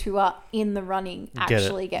actors who are in the running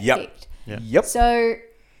actually get picked. Yep. So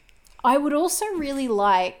I would also really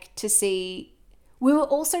like to see... We were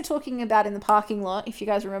also talking about in the parking lot, if you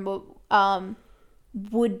guys remember,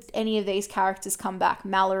 would any of these characters come back?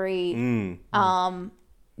 Mallory,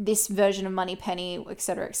 this version of Moneypenny,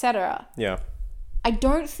 etc., etc. Yeah. I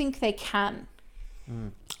don't think they can.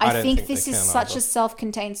 I I don't think think this they is can such either. a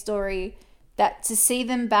self-contained story that to see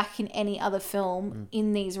them back in any other film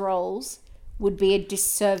in these roles would be a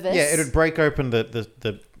disservice. Yeah, it would break open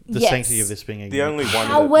the Yes. sanctity of this being a The only one that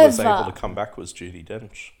However- was able to come back was Judi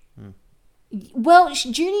Dench. Well,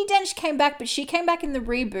 Judi Dench came back, but she came back in the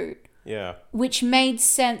reboot, Yeah. which made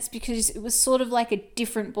sense because it was sort of like a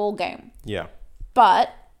different ball game. Yeah. But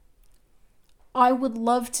I would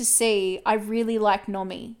love to see. I really like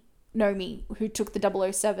Nomi, who took the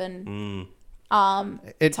 007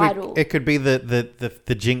 title. It could be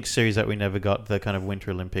the Jinx series that we never got, the kind of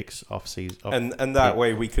Winter Olympics off season. And that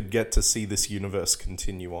way we could get to see this universe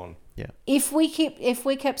continue on. Yeah. If we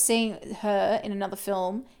kept seeing her in another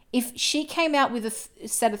film, if she came out with a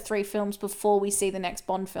set of 3 films before we see the next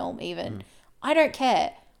Bond film, even I don't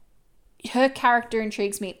care. Her character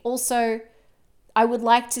intrigues me. Also, I would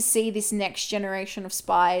like to see this next generation of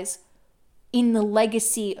spies in the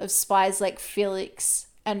legacy of spies like Felix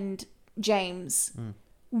and James.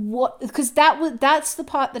 Because that's the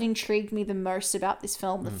part that intrigued me the most about this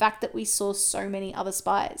film, the fact that we saw so many other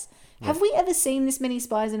spies. Have we ever seen this many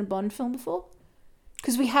spies in a Bond film before?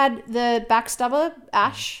 Because we had the backstabber,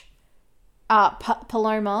 Ash,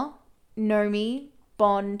 Paloma, Nomi,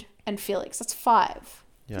 Bond, and Felix. That's 5.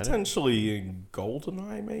 Yeah, Potentially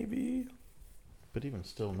GoldenEye, maybe? but even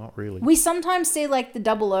still, not really. We sometimes see like the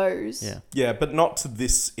double O's. Yeah. Yeah, but not to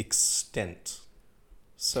this extent.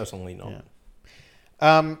 Certainly not.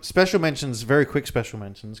 Yeah. Special mentions, very quick special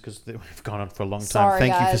mentions, because we've gone on for a long time. Sorry,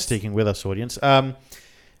 Thank you for guys. sticking with us, audience.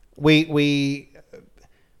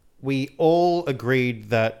 We all agreed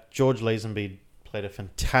that George Lazenby played a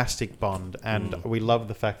fantastic Bond, and we love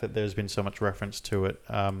the fact that there's been so much reference to it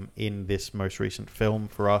in this most recent film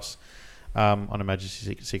for us on Her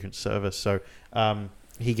Majesty's Secret Service. So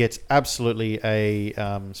he gets absolutely a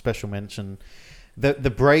special mention.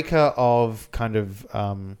 The breaker of kind of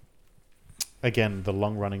again the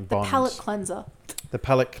long running The Bonds. palate cleanser. The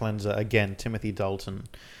palate cleanser again, Timothy Dalton.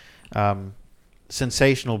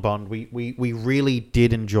 Sensational Bond. We really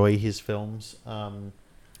did enjoy his films.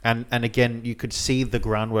 And again, you could see the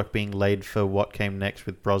groundwork being laid for what came next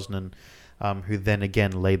with Brosnan, who then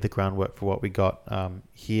again laid the groundwork for what we got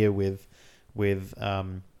here with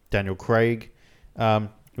Daniel Craig.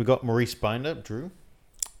 We got Maurice Binder, Drew.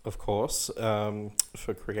 Of course,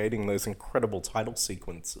 for creating those incredible title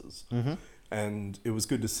sequences. Mm-hmm. And it was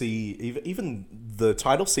good to see even the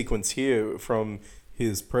title sequence here from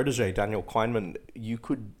his protege, Daniel Kleinman. You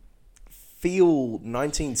could feel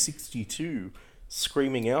 1962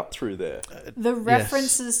 screaming out through there. The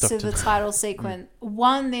references to Dr. the title sequence.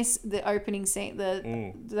 One, the opening scene,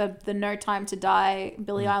 the No Time to Die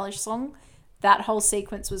Billie Eilish song. That whole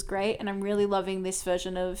sequence was great, and I'm really loving this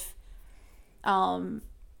version of.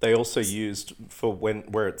 They also used, for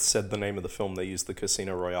where it said the name of the film, they used the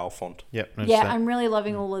Casino Royale font. Yep. Yeah, I'm really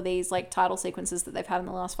loving all of these like title sequences that they've had in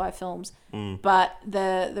the last 5 films. But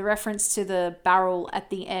the reference to the barrel at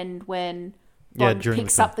the end when Bond during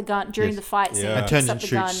picks the up the gun during Yes. the fight scene, Yeah. And turns picks up and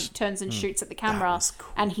the gun, shoots. turns and shoots at the camera, was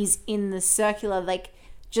cool. and he's in the circular, like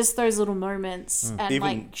just those little moments and Even-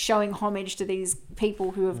 like showing homage to these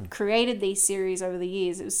people who have created these series over the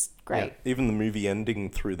years. It was great. Even the movie ending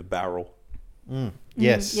through the barrel.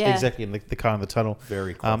 Yes, yeah. exactly. In the car in the tunnel.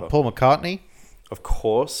 Very clever. Paul McCartney. Of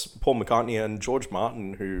course, Paul McCartney and George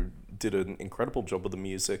Martin, who did an incredible job with the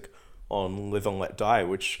music on Live and Let Die,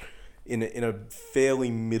 which in a fairly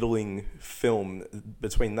middling film,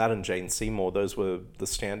 between that and Jane Seymour, those were the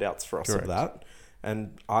standouts for us Correct. of that.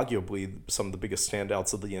 And arguably some of the biggest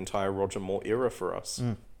standouts of the entire Roger Moore era for us.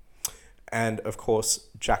 And of course,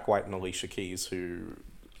 Jack White and Alicia Keys, who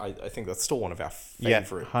I think that's still one of our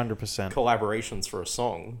favorite 100%. collaborations for a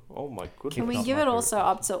song. Oh my goodness. Can we Not give my it favourite also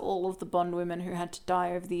up to all of the Bond women who had to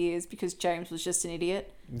die over the years because James was just an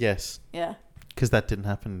idiot? Yes, Yeah. because that didn't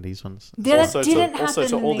happen in these ones. also didn't to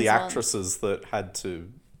happen all in the these ones. actresses that had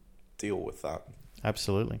to deal with that.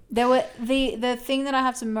 Absolutely. There were the thing that I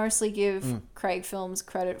have to mostly give Craig films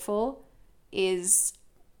credit for is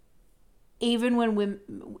even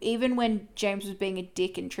when James was being a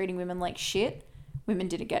dick and treating women like shit, women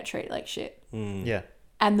didn't get treated like shit, Yeah.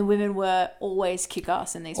 and the women were always kick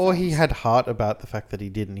ass in these. Or films. he had heart about the fact that he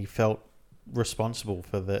did, and he felt responsible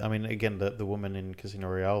for the. I mean, again, the woman in Casino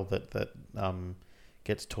Royale that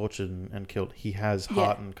gets tortured and killed. He has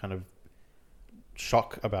heart and kind of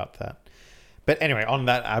shock about that. But anyway, on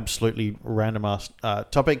that absolutely random ass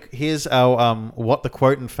topic, here's our what the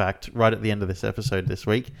quote in fact right at the end of this episode this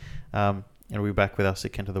week, and we'll be back with our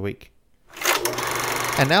Sick Kent of the Week.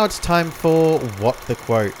 And now it's time for what the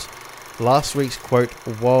quote. Last week's quote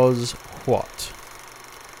was what?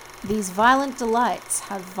 These violent delights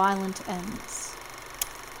have violent ends.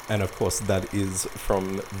 And of course, that is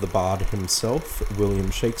from the bard himself,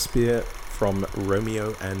 William Shakespeare, from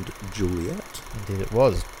Romeo and Juliet. Indeed it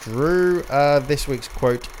was. Drew, this week's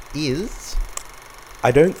quote is...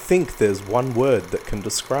 I don't think there's one word that can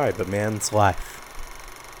describe a man's life.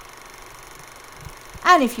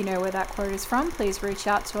 And if you know where that quote is from, please reach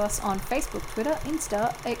out to us on Facebook, Twitter,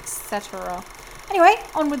 Insta, etc. Anyway,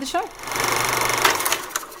 on with the show.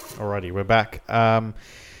 Alrighty, we're back.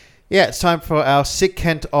 It's time for our Sick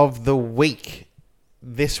Kent of the Week.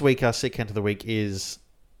 This week, our Sick Kent of the Week is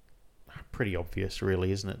pretty obvious,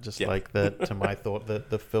 really, isn't it? Just like to my thought,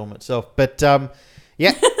 the film itself. But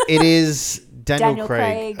it is Daniel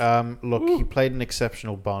Craig. Look, he played an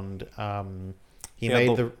exceptional Bond. He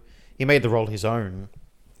made the role his own.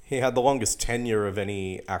 He had the longest tenure of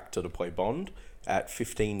any actor to play Bond at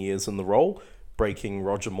 15 years in the role, breaking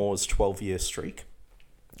Roger Moore's 12-year streak.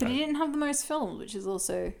 But he didn't have the most films, which is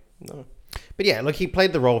also... No. But yeah, look, he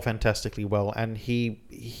played the role fantastically well, and he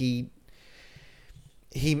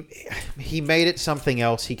made it something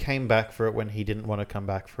else. He came back for it when he didn't want to come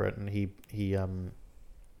back for it, and he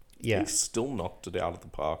still knocked it out of the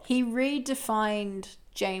park. He redefined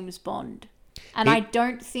James Bond, and I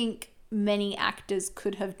don't think many actors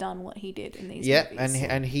could have done what he did in these movies.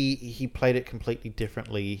 and he played it completely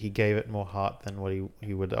differently. He gave it more heart than what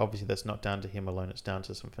he would. Obviously, that's not down to him alone. It's down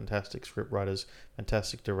to some fantastic scriptwriters,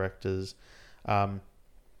 fantastic directors. But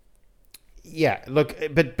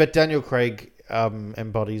Daniel Craig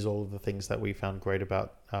embodies all of the things that we found great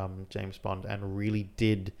about James Bond, and really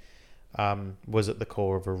did was at the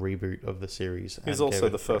core of a reboot of the series. He's also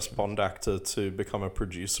the first Bond actor to become a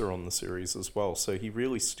producer on the series as well, so he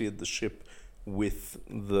really steered the ship with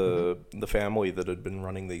the family that had been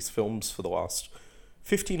running these films for the last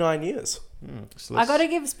 59 years. I got to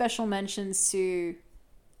give special mentions to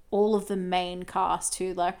all of the main cast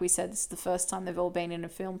who, like we said, this is the first time they've all been in a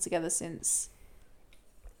film together since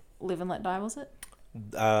Live and Let Die, was it?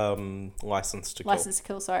 License to Kill. License to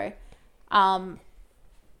Kill, sorry.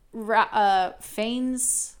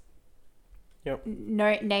 Fiennes. Yep.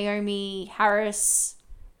 Naomi Harris.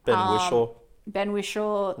 Ben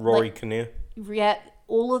Whishaw. Rory Kinnear. Yeah,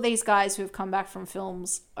 all of these guys who have come back from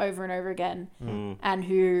films over and over again and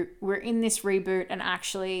who were in this reboot and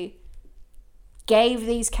actually gave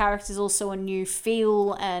these characters also a new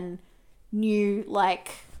feel and new,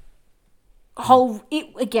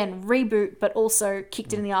 reboot, but also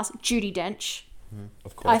kicked it in the ass. Judi Dench.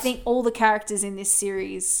 Of course. I think all the characters in this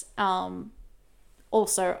series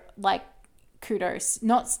also, kudos.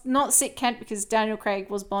 Not Sick Kent because Daniel Craig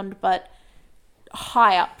was Bond, but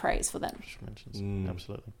high up praise for them.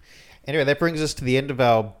 Absolutely. Anyway, that brings us to the end of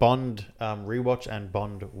our Bond rewatch and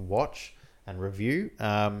Bond watch and review.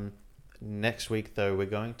 Next week, though, we're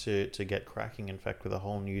going to get cracking, in fact, with a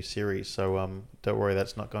whole new series. So don't worry,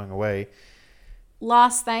 that's not going away.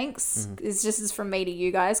 Last thanks is just from me to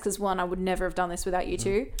you guys, because one, I would never have done this without you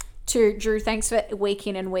two. Two, Drew, thanks for week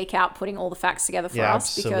in and week out putting all the facts together for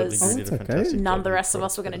us, because none of the rest of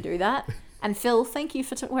us were going to do that. And Phil, thank you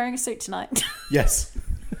for wearing a suit tonight. Yes.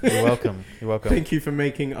 You're welcome. Thank you for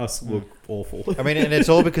making us look awful. I mean, and it's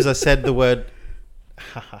all because I said the word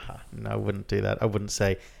no, I wouldn't do that. I wouldn't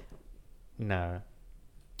say no.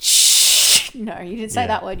 No, you didn't say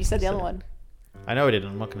that word. You said the other one. I know I didn't.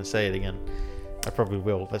 I'm not going to say it again. I probably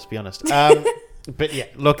will, let's be honest. But yeah,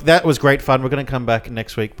 look, that was great fun. We're going to come back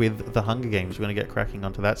next week with The Hunger Games. We're going to get cracking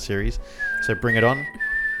onto that series. So bring it on.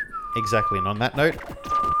 Exactly. And on that note,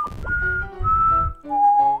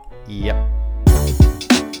 yep.